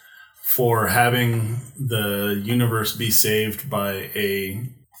for having the universe be saved by a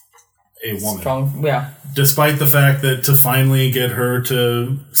woman. Strong, yeah. Despite the fact that to finally get her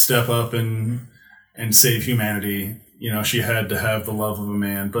to step up and save humanity, she had to have the love of a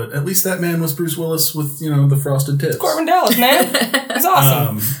man. But at least that man was Bruce Willis with, the frosted tips. Corbin Dallas, man. It's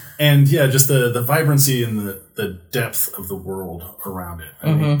awesome. And yeah, just the vibrancy and the depth of the world around it.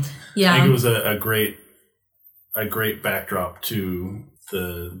 I mean, I think it was a great a great backdrop to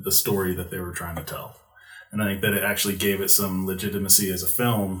the story that they were trying to tell. And I think that it actually gave it some legitimacy as a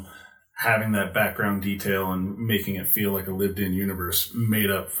film, having that background detail and making it feel like a lived-in universe made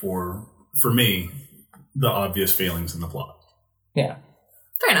up for me, the obvious failings in the plot. Yeah.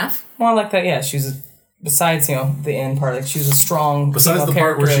 Fair enough. Well, I like that, yeah. Besides, the end part, like, she was a strong Besides the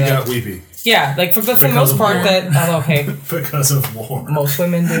part where she got weepy. Yeah, like, for the most part Because of war. Most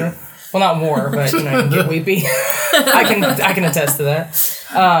women do. Well, not war, but, you get weepy. I can attest to that.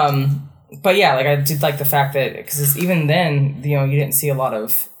 But yeah, like, I did like the fact that, because even then, you didn't see a lot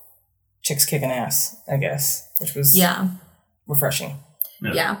of chicks kicking ass, I guess, which was refreshing.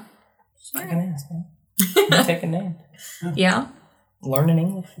 Yeah. Kicking ass, man. Take a name. Yeah. Learning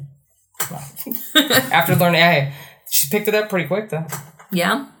English. After learning, she picked it up pretty quick, though.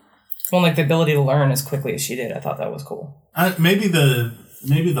 Yeah. Well, like, the ability to learn as quickly as she did, I thought that was cool. Maybe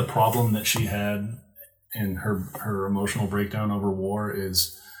the problem that she had in her emotional breakdown over war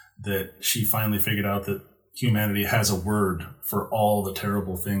is that she finally figured out that humanity has a word for all the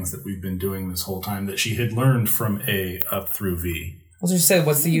terrible things that we've been doing this whole time, that she had learned from A up through V. Well, she said,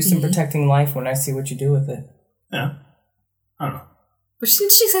 what's the use in protecting life when I see what you do with it? Yeah. I don't know. But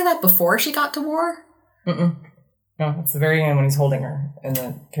didn't she say that before she got to war? Mm-mm. No, it's the very end when he's holding her in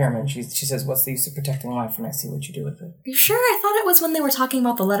the pyramid. She says, what's the use of protecting life when I see what you do with it? Are you sure? I thought it was when they were talking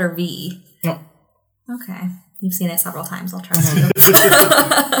about the letter V. No. Okay. You've seen it several times. I'll trust you.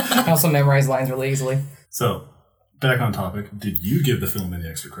 I also memorize lines really easily. So, back on topic. Did you give the film any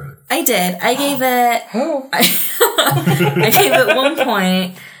extra credit? I did. I gave it... I gave it 1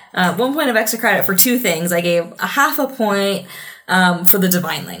 point. 1 point of extra credit for 2 things. I gave a half a point for the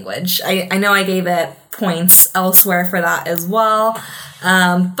divine language. I know I gave it points elsewhere for that as well.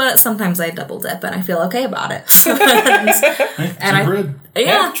 But sometimes I double dip and I feel okay about it.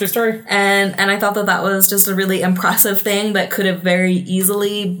 Yeah, true story. And I thought that was just a really impressive thing that could have very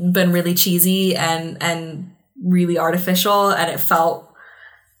easily been really cheesy and really artificial, and it felt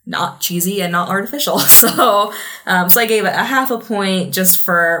not cheesy and not artificial. So I gave it a half a point just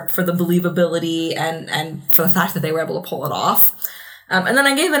for the believability and for the fact that they were able to pull it off. And then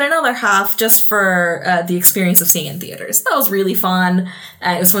I gave it another half just for the experience of seeing it in theaters. That was really fun.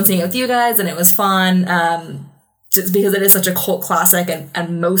 It was fun seeing it with you guys, and it was fun just because it is such a cult classic,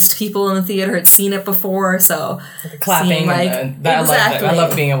 and most people in the theater had seen it before. So the clapping, exactly. I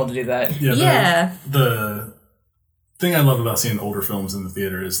love being able to do that. Yeah. The thing I love about seeing older films in the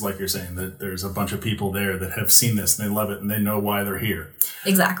theater is, like you're saying, that there's a bunch of people there that have seen this and they love it and they know why they're here.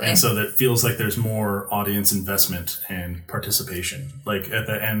 Exactly. And so that feels like there's more audience investment and participation. Like at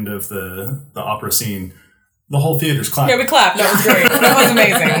the end of the opera scene, the whole theater's clapping. Yeah, we clapped. That was great. That was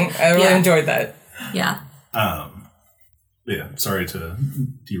amazing. I really enjoyed that. Yeah. Yeah, sorry to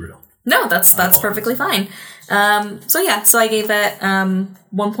derail. No, that's perfectly fine. So I gave it 1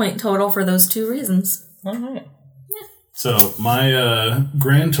 point total for those 2 reasons. All right. So my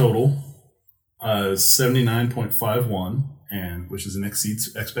grand total is 79.51, and which is an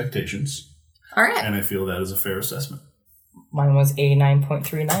exceeds expectations. All right. And I feel that is a fair assessment. Mine was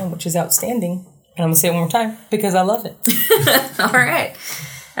 89.39, which is outstanding. And I'm going to say it one more time because I love it. All right.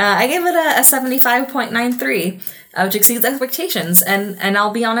 I gave it a 75.93, which exceeds expectations. And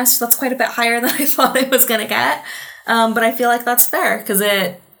I'll be honest, that's quite a bit higher than I thought it was going to get. But I feel like that's fair because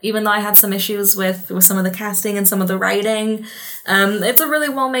even though I had some issues with some of the casting and some of the writing, it's a really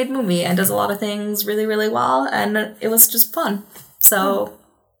well-made movie and does a lot of things really, really well, and it was just fun. So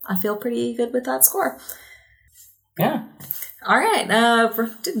I feel pretty good with that score. Yeah. All right.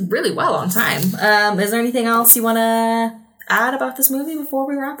 Did really well on time. Is there anything else you want to add about this movie before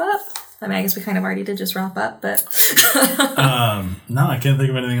we wrap up? I mean, I guess we kind of already did just wrap up, but... No, I can't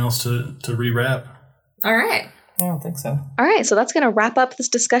think of anything else to re-wrap. All right. I don't think so. All right, so that's going to wrap up this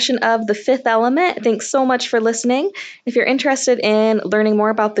discussion of The Fifth Element. Thanks so much for listening. If you're interested in learning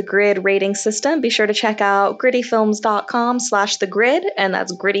more about the Grid rating system, be sure to check out grittyfilms.com/thegrid, and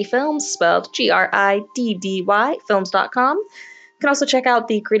that's Gritty Films, spelled GRIDDY, films.com. You can also check out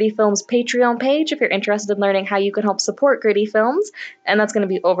the Gritty Films Patreon page if you're interested in learning how you can help support Gritty Films, and that's going to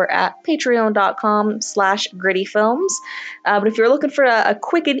be over at patreon.com/grittyfilms. But if you're looking for a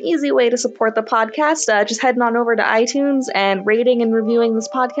quick and easy way to support the podcast, just heading on over to iTunes and rating and reviewing this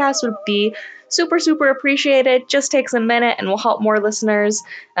podcast would be super, super appreciated. Just takes a minute and will help more listeners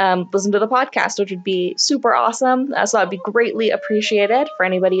listen to the podcast, which would be super awesome. So that would be greatly appreciated for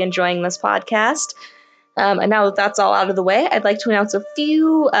anybody enjoying this podcast. And now that that's all out of the way, I'd like to announce a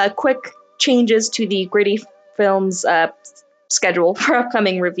few quick changes to the Gritty Films schedule for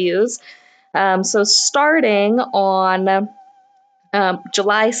upcoming reviews. So starting on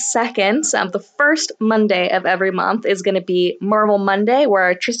July 2nd, the first Monday of every month, is going to be Marvel Monday,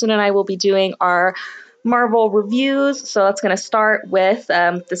 where Tristan and I will be doing our Marvel reviews. So that's going to start with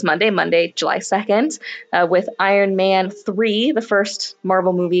this Monday, July 2nd, with Iron Man 3, the first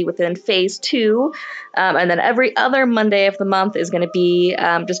Marvel movie within Phase 2. And then every other Monday of the month is going to be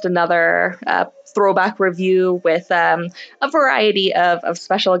just another throwback review with a variety of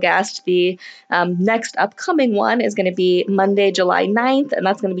special guests. The next upcoming one is going to be Monday, July 9th, and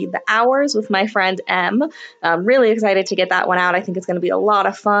that's going to be The Hours with my friend M. I'm really excited to get that one out. I think it's going to be a lot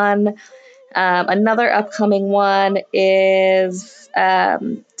of fun. Another upcoming one is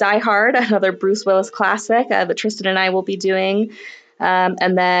Die Hard, another Bruce Willis classic that Tristan and I will be doing.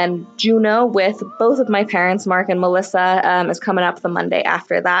 And then Juno with both of my parents, Mark and Melissa, is coming up the Monday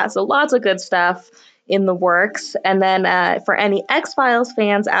after that. So lots of good stuff in the works. And then for any X-Files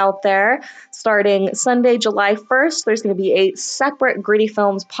fans out there, starting Sunday, July 1st, there's going to be a separate Gritty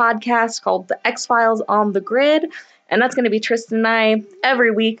Films podcast called The X-Files on the Grid. And that's going to be Tristan and I every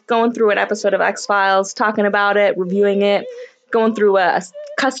week going through an episode of X-Files, talking about it, reviewing it, going through a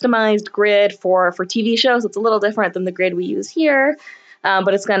customized grid for TV shows. It's a little different than the grid we use here.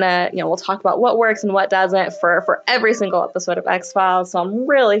 But it's going to, we'll talk about what works and what doesn't for every single episode of X-Files. So I'm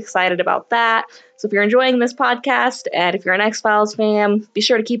really excited about that. So if you're enjoying this podcast and if you're an X-Files fan, be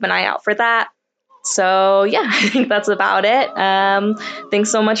sure to keep an eye out for that. So yeah, I think that's about it.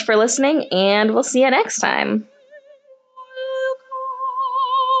 Thanks so much for listening, and we'll see you next time.